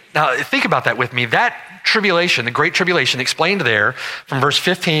 immediately. Now think about that with me. That tribulation, the great tribulation explained there from verse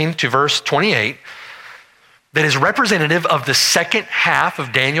 15 to verse 28, that is representative of the second half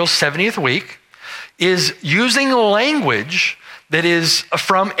of Daniel's 70th week, is using language that is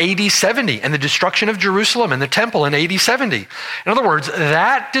from AD 70 and the destruction of Jerusalem and the temple in AD 70. In other words,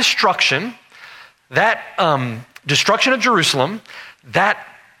 that destruction of Jerusalem, that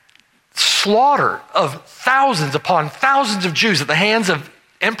slaughter of thousands upon thousands of Jews at the hands of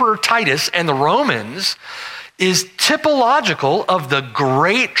Emperor Titus and the Romans is typological of the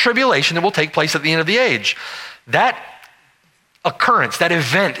great tribulation that will take place at the end of the age. That occurrence, that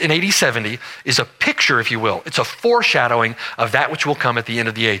event in AD 70 is a picture, if you will. It's a foreshadowing of that which will come at the end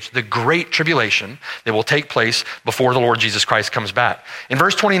of the age, the great tribulation that will take place before the Lord Jesus Christ comes back. In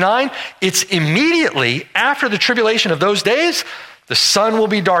verse 29, it's immediately after the tribulation of those days, the sun will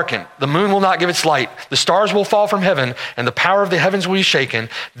be darkened, the moon will not give its light, the stars will fall from heaven, and the power of the heavens will be shaken.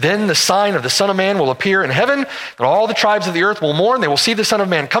 Then the sign of the Son of Man will appear in heaven, and all the tribes of the earth will mourn. They will see the Son of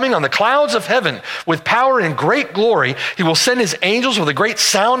Man coming on the clouds of heaven with power and great glory. He will send his angels with a great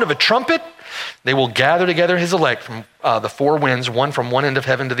sound of a trumpet. They will gather together his elect from the four winds, one from one end of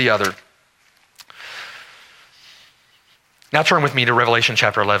heaven to the other. Now turn with me to Revelation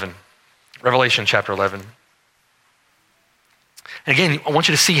chapter 11. Revelation chapter 11. And again, I want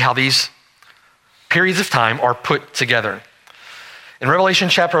you to see how these periods of time are put together. In Revelation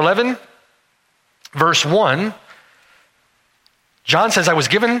chapter 11, verse 1, John says, I was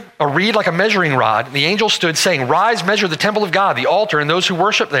given a reed like a measuring rod, and the angel stood saying, rise, measure the temple of God, the altar, and those who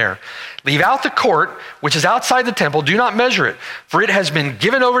worship there. Leave out the court, which is outside the temple. Do not measure it, for it has been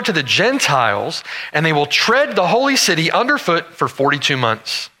given over to the Gentiles, and they will tread the holy city underfoot for 42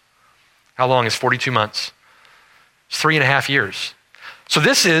 months. How long is 42 months? It's 3.5 years. So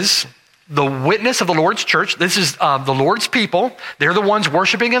this is the witness of the Lord's church. This is the Lord's people. They're the ones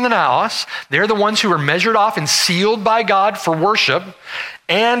worshiping in the naos. They're the ones who are measured off and sealed by God for worship.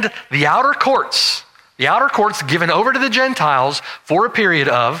 And the outer courts given over to the Gentiles for a period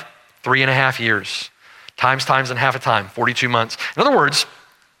of 3.5 years. Times and half a time, 42 months. In other words,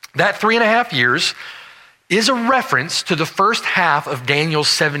 that 3.5 years is a reference to the first half of Daniel's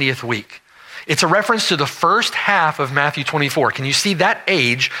 70th week. It's a reference to the first half of Matthew 24. Can you see that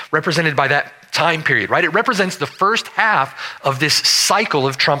age represented by that time period, right? It represents the first half of this cycle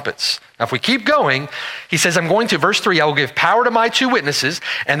of trumpets. Now, if we keep going, he says, I'm going to, verse 3, I will give power to my 2 witnesses,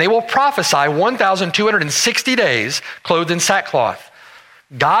 and they will prophesy 1,260 days clothed in sackcloth.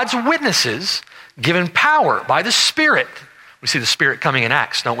 God's witnesses given power by the Spirit. We see the Spirit coming in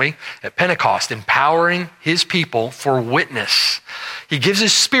Acts, don't we? At Pentecost, empowering his people for witness. He gives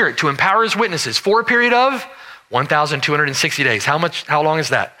his Spirit to empower his witnesses for a period of 1,260 days. How long is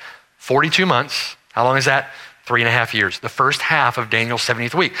that? 42 months. How long is that? 3.5 years. The first half of Daniel's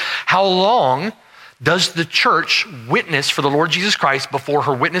 70th week. How long does the church witness for the Lord Jesus Christ before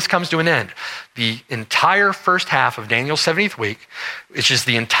her witness comes to an end? The entire first half of Daniel's 70th week, which is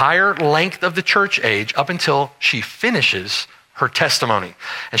the entire length of the church age up until she finishes her testimony.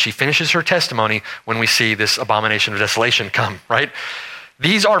 And she finishes her testimony when we see this abomination of desolation come, right?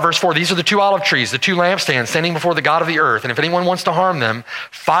 These are, verse 4, these are the 2 olive trees, the 2 lampstands standing before the God of the earth. And if anyone wants to harm them,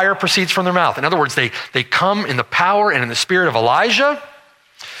 fire proceeds from their mouth. In other words, they come in the power and in the spirit of Elijah.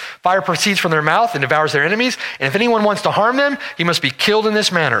 Fire proceeds from their mouth and devours their enemies. And if anyone wants to harm them, he must be killed in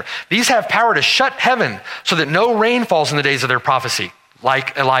this manner. These have power to shut heaven so that no rain falls in the days of their prophecy,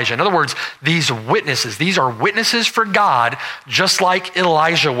 like Elijah. In other words, these are witnesses for God, just like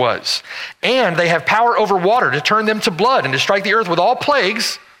Elijah was. And they have power over water to turn them to blood and to strike the earth with all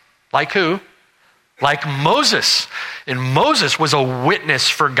plagues, like who? Like Moses. And Moses was a witness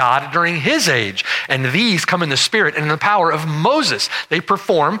for God during his age. And these come in the spirit and in the power of Moses. They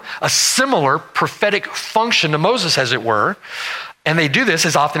perform a similar prophetic function to Moses, as it were. And they do this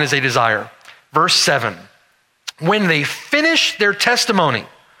as often as they desire. Verse 7, when they finish their testimony,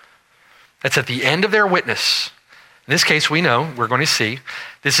 that's at the end of their witness. In this case, we're going to see,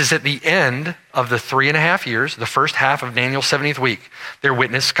 this is at the end of the 3.5 years, the first half of Daniel's 70th week. Their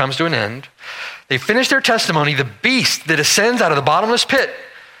witness comes to an end. They finish their testimony. The beast that ascends out of the bottomless pit,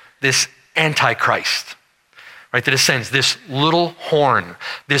 this Antichrist, right, that ascends, this little horn,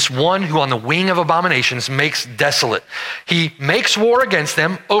 this one who on the wing of abominations makes desolate. He makes war against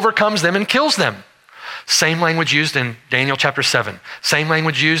them, overcomes them, and kills them. Same language used in Daniel chapter 7. Same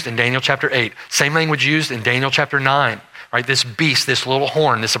language used in Daniel chapter 8. Same language used in Daniel chapter 9. Right? This beast, this little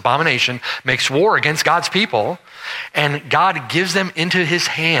horn, this abomination makes war against God's people, and God gives them into his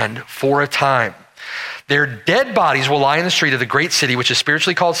hand for a time. Their dead bodies will lie in the street of the great city, which is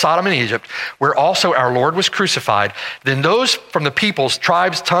spiritually called Sodom and Egypt, where also our Lord was crucified. Then those from the peoples,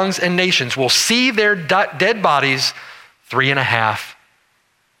 tribes, tongues, and nations will see their dead bodies 3.5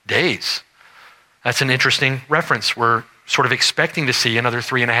 days. That's an interesting reference. We're sort of expecting to see another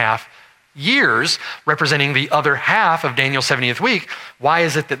 3.5 years representing the other half of Daniel's 70th week. Why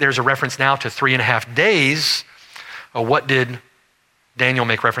is it that there's a reference now to 3.5 days? What did Daniel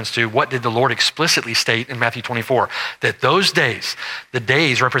make reference to? What did the Lord explicitly state in Matthew 24? That those days, the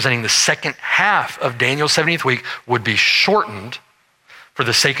days representing the second half of Daniel's 70th week, would be shortened for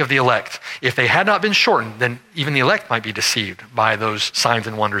the sake of the elect. If they had not been shortened, then even the elect might be deceived by those signs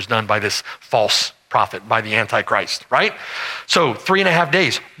and wonders done by this false prophet, by the Antichrist, right? So 3.5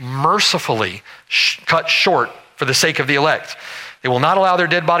 days mercifully cut short for the sake of the elect. They will not allow their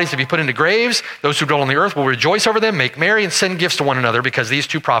dead bodies to be put into graves. Those who dwell on the earth will rejoice over them, make merry, and send gifts to one another, because these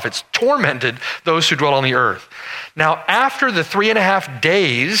 2 prophets tormented those who dwell on the earth. Now, after the 3.5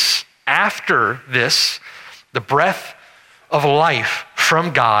 days, after this, the breath of life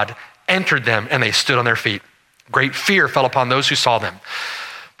from God entered them, and they stood on their feet. Great fear fell upon those who saw them.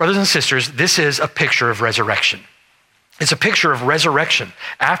 Brothers and sisters, this is a picture of resurrection. It's a picture of resurrection.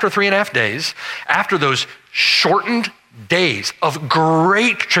 After 3.5 days, after those shortened days of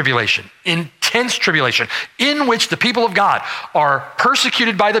great tribulation, intense tribulation, in which the people of God are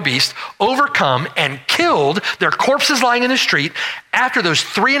persecuted by the beast, overcome, and killed, their corpses lying in the street. After those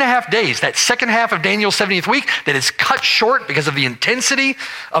 3.5 days, that second half of Daniel's 70th week that is cut short because of the intensity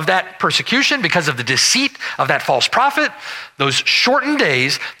of that persecution, because of the deceit of that false prophet, those shortened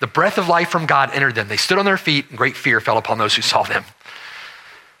days, the breath of life from God entered them. They stood on their feet, and great fear fell upon those who saw them.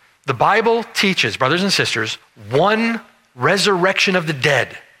 The Bible teaches, brothers and sisters, one resurrection of the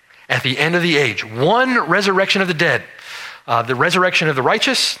dead at the end of the age. One resurrection of the dead. The resurrection of the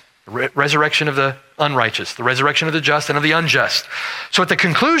righteous, the resurrection of the unrighteous, the resurrection of the just and of the unjust. So at the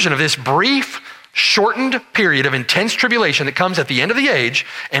conclusion of this brief, shortened period of intense tribulation that comes at the end of the age,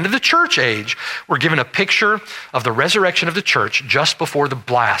 end of the church age, we're given a picture of the resurrection of the church just before the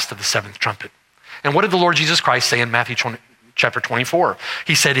blast of the seventh trumpet. And what did the Lord Jesus Christ say in Matthew chapter 24?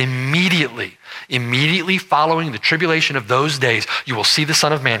 He said, immediately following the tribulation of those days, you will see the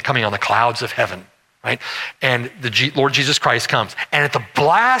Son of Man coming on the clouds of heaven, right? And the Lord Jesus Christ comes. And at the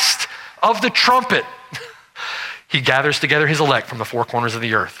blast of the trumpet, he gathers together his elect from the four corners of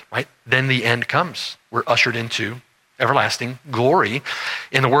the earth, right? Then the end comes. We're ushered into everlasting glory.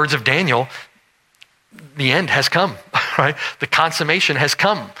 In the words of Daniel, the end has come, right? The consummation has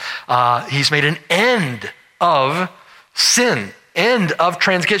come. He's made an end of sin, end of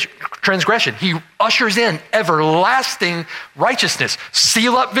transgression. He ushers in everlasting righteousness.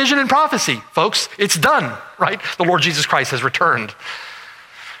 Seal up vision and prophecy, folks. It's done, right? The Lord Jesus Christ has returned.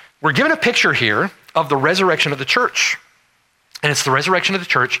 We're given a picture here of the resurrection of the church. And it's the resurrection of the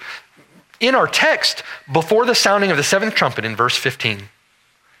church in our text before the sounding of the seventh trumpet in verse 15.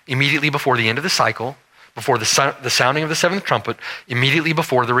 Immediately before the end of the cycle, before the sounding of the seventh trumpet, immediately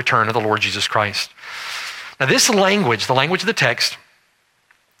before the return of the Lord Jesus Christ. Now this language, the language of the text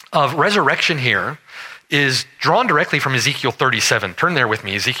of resurrection here, is drawn directly from Ezekiel 37. Turn there with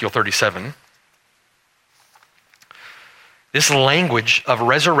me, Ezekiel 37. This language of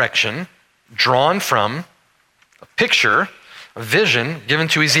resurrection drawn from a picture, a vision given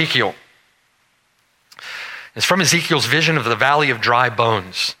to Ezekiel. It's from Ezekiel's vision of the valley of dry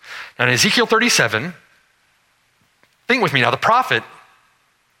bones. Now in Ezekiel 37, think with me now, the prophet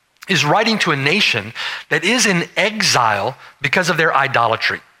is writing to a nation that is in exile because of their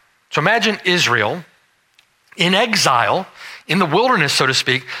idolatry. So imagine Israel in exile, in the wilderness, so to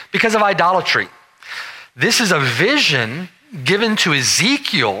speak, because of idolatry. This is a vision given to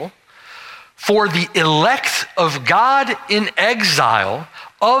Ezekiel for the elect of God in exile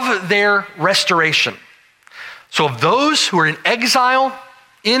of their restoration. So of those who are in exile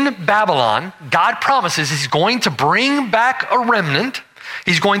in Babylon, God promises he's going to bring back a remnant.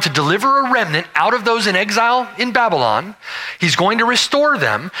 He's going to deliver a remnant out of those in exile in Babylon. He's going to restore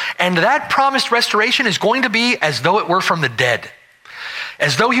them. And that promised restoration is going to be as though it were from the dead.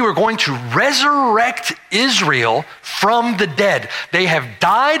 As though he were going to resurrect Israel from the dead. They have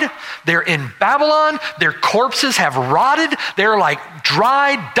died. They're in Babylon. Their corpses have rotted. They're like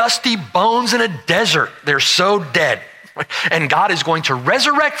dry, dusty bones in a desert. They're so dead. And God is going to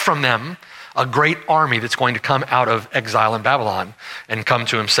resurrect from them a great army that's going to come out of exile in Babylon and come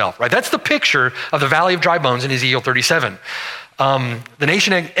to himself, right? That's the picture of the Valley of Dry Bones in Ezekiel 37. The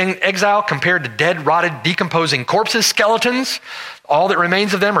nation in exile compared to dead, rotted, decomposing corpses, skeletons. All that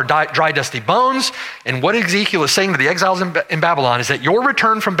remains of them are dry, dusty bones. And what Ezekiel is saying to the exiles in Babylon is that your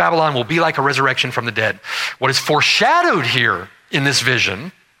return from Babylon will be like a resurrection from the dead. What is foreshadowed here in this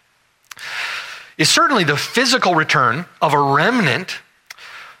vision is certainly the physical return of a remnant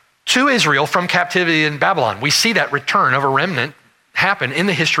to Israel from captivity in Babylon. We see that return of a remnant happen in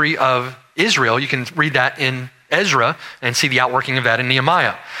the history of Israel. You can read that in Ezra and see the outworking of that in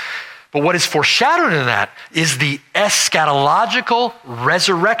Nehemiah. But what is foreshadowed in that is the eschatological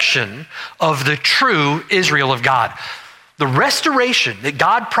resurrection of the true Israel of God. The restoration that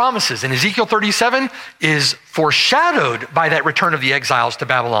God promises in Ezekiel 37 is foreshadowed by that return of the exiles to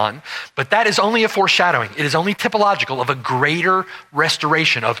Babylon, but that is only a foreshadowing. It is only typological of a greater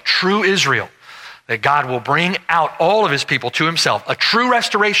restoration of true Israel, that God will bring out all of his people to himself, a true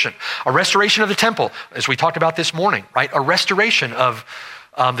restoration, a restoration of the temple, as we talked about this morning, right? A restoration of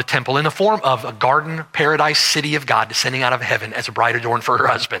the temple in the form of a garden paradise city of God descending out of heaven as a bride adorned for her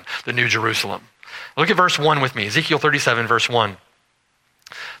husband, the New Jerusalem. Look at verse 1 with me, Ezekiel 37, verse 1.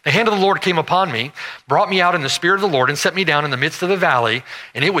 The hand of the Lord came upon me, brought me out in the spirit of the Lord, and set me down in the midst of the valley,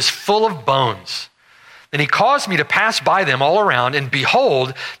 and it was full of bones. Then he caused me to pass by them all around, and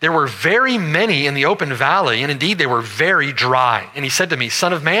behold, there were very many in the open valley, and indeed they were very dry. And he said to me,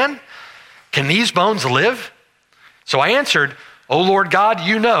 Son of man, can these bones live? So I answered, O Lord God,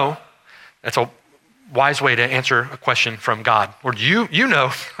 you know. That's a wise way to answer a question from God. Lord, you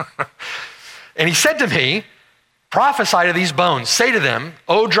know. And he said to me, prophesy to these bones. Say to them,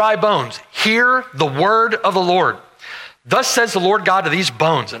 O dry bones, hear the word of the Lord. Thus says the Lord God to these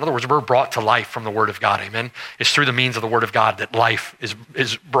bones. In other words, we're brought to life from the word of God, amen? It's through the means of the word of God that life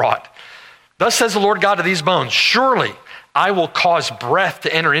is brought. Thus says the Lord God to these bones, surely I will cause breath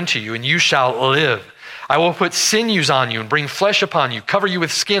to enter into you, and you shall live. I will put sinews on you and bring flesh upon you, cover you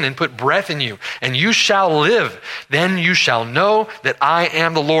with skin and put breath in you, and you shall live. Then you shall know that I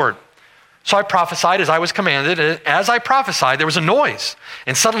am the Lord. So I prophesied as I was commanded, and as I prophesied, there was a noise,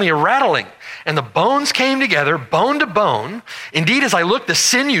 and suddenly a rattling, and the bones came together, bone to bone. Indeed, as I looked, the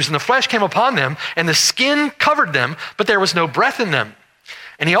sinews and the flesh came upon them, and the skin covered them, but there was no breath in them.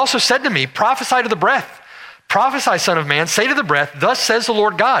 And he also said to me, prophesy to the breath. Prophesy, son of man, say to the breath, thus says the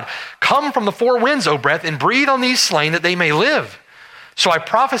Lord God, come from the four winds, O breath, and breathe on these slain that they may live. So I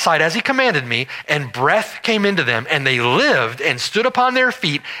prophesied as he commanded me, and breath came into them, and they lived and stood upon their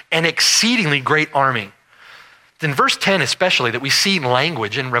feet, an exceedingly great army. In verse 10 especially, that we see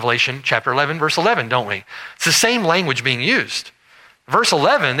language in Revelation chapter 11, verse 11, don't we? It's the same language being used. Verse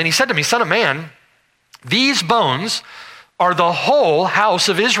 11, then he said to me, son of man, these bones are the whole house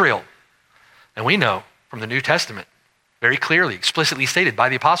of Israel. And we know from the New Testament, very clearly, explicitly stated by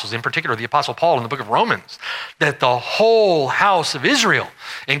the apostles, in particular the apostle Paul in the book of Romans, that the whole house of Israel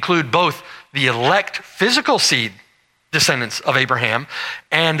include both the elect physical seed descendants of Abraham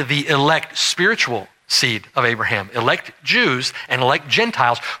and the elect spiritual seed of Abraham, elect Jews and elect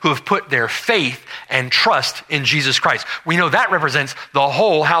Gentiles who have put their faith and trust in Jesus Christ. We know that represents the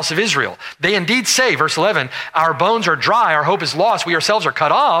whole house of Israel. They indeed say, verse 11, our bones are dry, our hope is lost, we ourselves are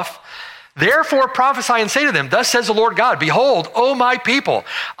cut off. Therefore prophesy and say to them, thus says the Lord God, behold, O my people,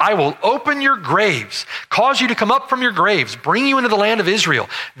 I will open your graves, cause you to come up from your graves, bring you into the land of Israel.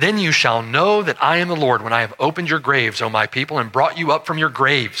 Then you shall know that I am the Lord when I have opened your graves, O my people, and brought you up from your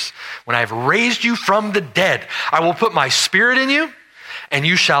graves. When I have raised you from the dead, I will put my spirit in you, and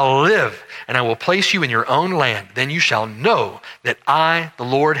you shall live, and I will place you in your own land. Then you shall know that I, the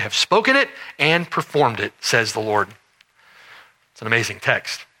Lord, have spoken it and performed it, says the Lord. It's an amazing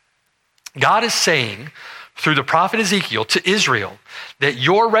text. God is saying through the prophet Ezekiel to Israel that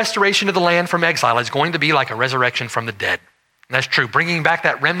your restoration of the land from exile is going to be like a resurrection from the dead. And that's true. Bringing back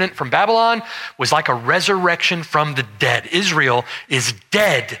that remnant from Babylon was like a resurrection from the dead. Israel is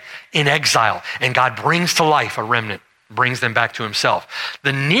dead in exile, and God brings to life a remnant, brings them back to himself.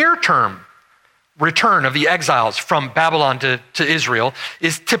 The near-term return of the exiles from Babylon to Israel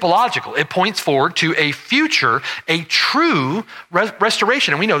is typological. It points forward to a future, a true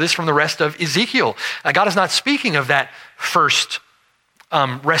restoration. And we know this from the rest of Ezekiel. God is not speaking of that first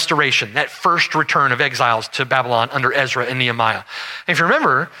restoration, that first return of exiles to Babylon under Ezra and Nehemiah. And if you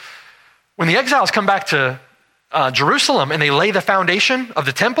remember, when the exiles come back to Jerusalem and they lay the foundation of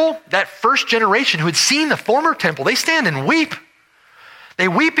the temple, that first generation who had seen the former temple, they stand and weep. They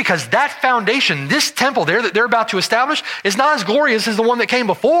weep because that foundation, this temple there that they're about to establish, is not as glorious as the one that came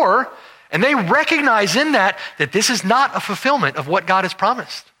before. And they recognize in that this is not a fulfillment of what God has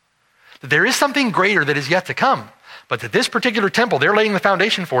promised. That there is something greater that is yet to come. But that this particular temple, they're laying the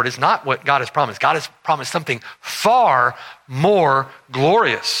foundation for it, is not what God has promised. God has promised something far more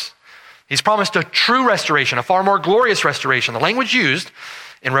glorious. He's promised a true restoration, a far more glorious restoration. The language used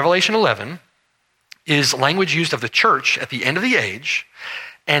in Revelation 11 is language used of the church at the end of the age,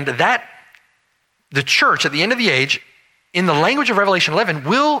 and that the church at the end of the age, in the language of Revelation 11,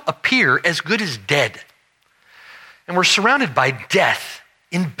 will appear as good as dead. And we're surrounded by death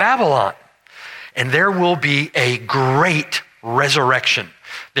in Babylon, and there will be a great resurrection.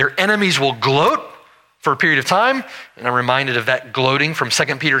 Their enemies will gloat for a period of time, and I'm reminded of that gloating from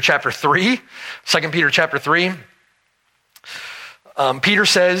 2 Peter chapter 3. 2 Peter chapter 3, Peter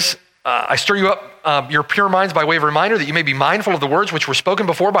says, I stir you up your pure minds by way of a reminder that you may be mindful of the words which were spoken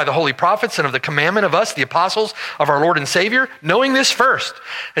before by the holy prophets and of the commandment of us, the apostles of our Lord and Savior, knowing this first,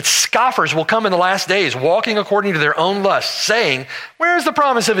 that scoffers will come in the last days, walking according to their own lusts, saying, where is the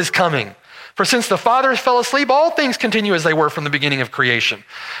promise of his coming? For since the fathers fell asleep, all things continue as they were from the beginning of creation.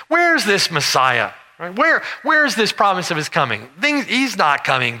 Where's this Messiah? Right? Where's this promise of his coming? He's not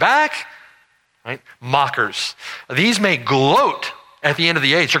coming back. Right? Mockers. These may gloat at the end of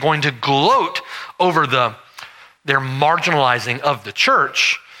the age. They're going to gloat over their marginalizing of the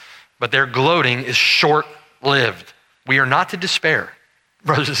church, but their gloating is short-lived. We are not to despair.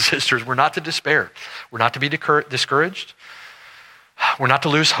 Brothers and sisters, we're not to despair. We're not to be discouraged. We're not to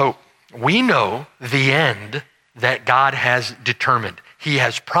lose hope. We know the end that God has determined. He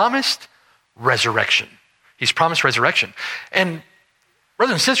has promised resurrection. He's promised resurrection. And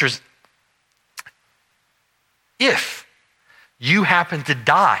brothers and sisters, if you happen to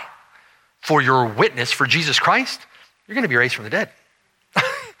die for your witness for Jesus Christ, you're going to be raised from the dead.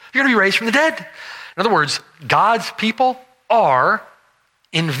 You're going to be raised from the dead. In other words, God's people are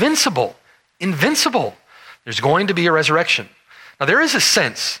invincible. Invincible. There's going to be a resurrection. Now, there is a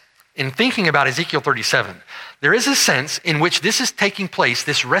sense in thinking about Ezekiel 37, there is a sense in which this is taking place,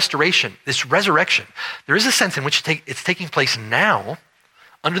 this restoration, this resurrection. There is a sense in which it's taking place now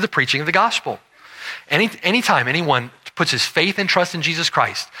under the preaching of the gospel. Anytime anyone puts his faith and trust in Jesus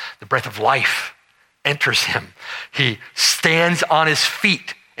Christ, the breath of life enters him. He stands on his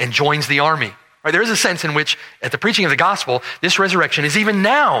feet and joins the army. Right? There is a sense in which, at the preaching of the gospel, this resurrection is even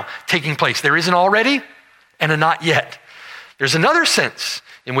now taking place. There is an already and a not yet. There's another sense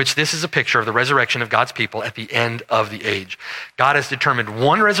in which this is a picture of the resurrection of God's people at the end of the age. God has determined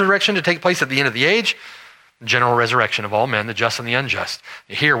one resurrection to take place at the end of the age, the general resurrection of all men, the just and the unjust.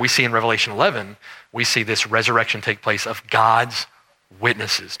 Here we see in Revelation 11, we see this resurrection take place of God's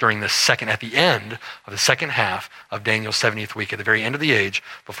witnesses at the end of the second half of Daniel's 70th week, at the very end of the age,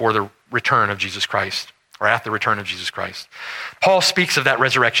 before the return of Jesus Christ, or at the return of Jesus Christ. Paul speaks of that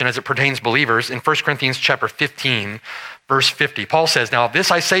resurrection as it pertains to believers in 1 Corinthians chapter 15, verse 50. Paul says, "Now of this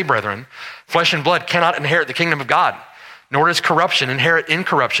I say, brethren, flesh and blood cannot inherit the kingdom of God, nor does corruption inherit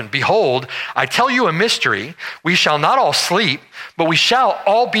incorruption. Behold, I tell you a mystery. We shall not all sleep, but we shall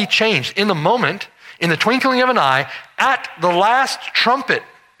all be changed in the moment, in the twinkling of an eye, at the last trumpet."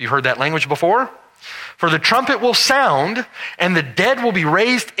 You heard that language before? "For the trumpet will sound, and the dead will be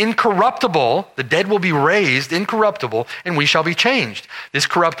raised incorruptible." The dead will be raised incorruptible, and we shall be changed. This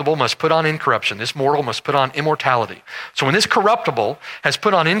corruptible must put on incorruption. This mortal must put on immortality. So when this corruptible has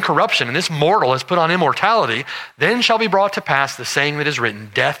put on incorruption, and this mortal has put on immortality, then shall be brought to pass the saying that is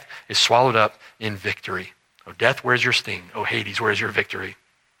written, death is swallowed up in victory. O death, where's your sting? O Hades, where's your victory?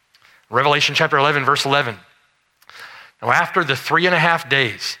 Revelation chapter 11, verse 11. "Now after the 3.5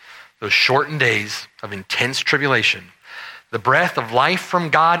 days, those shortened days of intense tribulation, the breath of life from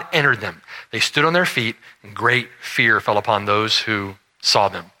God entered them. They stood on their feet, and great fear fell upon those who saw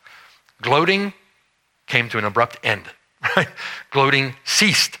them." Gloating came to an abrupt end. Right? Gloating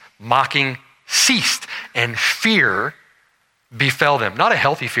ceased. Mocking ceased. And fear befell them. Not a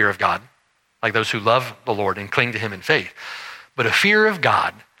healthy fear of God, like those who love the Lord and cling to him in faith, but a fear of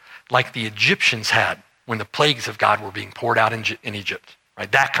God like the Egyptians had when the plagues of God were being poured out in Egypt.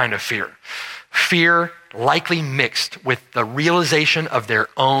 Right? That kind of fear. Fear likely mixed with the realization of their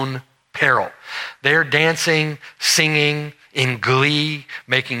own peril. They're dancing, singing, in glee,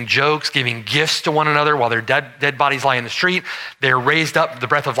 making jokes, giving gifts to one another while their dead bodies lie in the street. They're raised up, the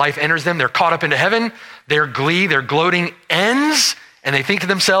breath of life enters them, they're caught up into heaven. Their glee, their gloating ends, and they think to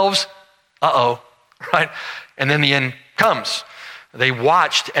themselves, uh-oh, right? And then the end comes. They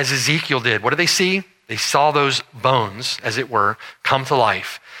watched as Ezekiel did. What did they see? They saw those bones, as it were, come to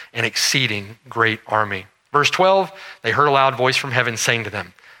life, an exceeding great army. Verse 12, they heard a loud voice from heaven saying to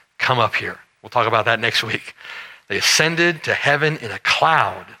them, "Come up here." We'll talk about that next week. They ascended to heaven in a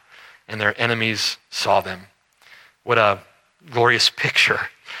cloud, and their enemies saw them. What a glorious picture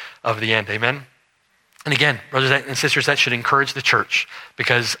of the end, amen? And again, brothers and sisters, that should encourage the church,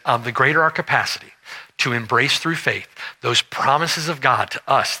 because the greater our capacity to embrace through faith those promises of God to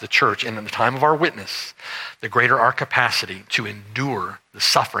us, the church, and in the time of our witness, the greater our capacity to endure the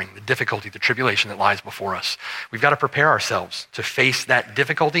suffering, the difficulty, the tribulation that lies before us. We've got to prepare ourselves to face that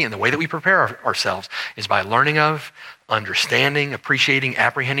difficulty, and the way that we prepare ourselves is by learning of, understanding, appreciating,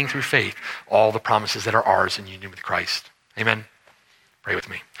 apprehending through faith all the promises that are ours in union with Christ. Amen? Pray with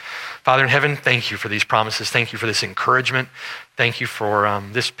me. Father in heaven, thank you for these promises. Thank you for this encouragement. Thank you for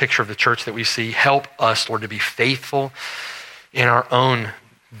this picture of the church that we see. Help us, Lord, to be faithful in our own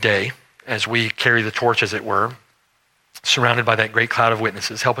day as we carry the torch, as it were, surrounded by that great cloud of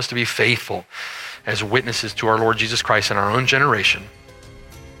witnesses. Help us to be faithful as witnesses to our Lord Jesus Christ in our own generation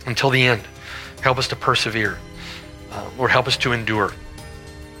until the end. Help us to persevere. Lord, help us to endure.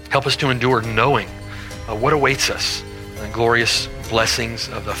 Help us to endure knowing what awaits us, the glorious blessings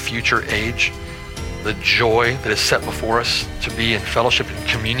of the future age, the joy that is set before us to be in fellowship and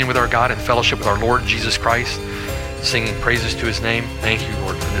communion with our God and fellowship with our Lord Jesus Christ, singing praises to his name. Thank you,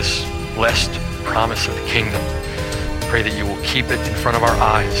 Lord, for this blessed promise of the kingdom. Pray that you will keep it in front of our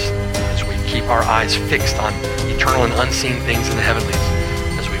eyes as we keep our eyes fixed on eternal and unseen things in the heavenlies,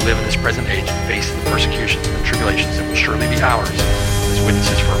 as we live in this present age and face the persecutions and the tribulations that will surely be ours as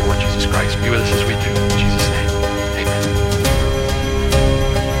witnesses for our Lord Jesus Christ. Be with us as we do. In Jesus' name.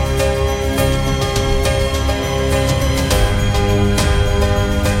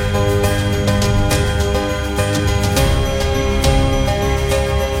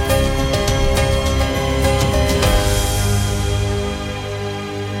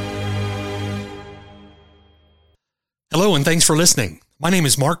 Hello, and thanks for listening. My name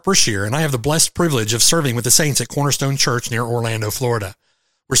is Mark Brashear, and I have the blessed privilege of serving with the saints at Cornerstone Church near Orlando, Florida.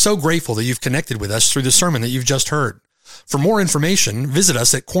 We're so grateful that you've connected with us through the sermon that you've just heard. For more information, visit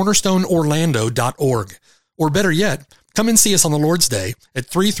us at cornerstoneorlando.org. Or better yet, come and see us on the Lord's Day at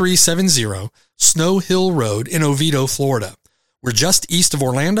 3370 Snow Hill Road in Oviedo, Florida. We're just east of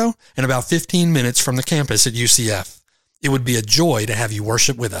Orlando and about 15 minutes from the campus at UCF. It would be a joy to have you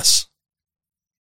worship with us.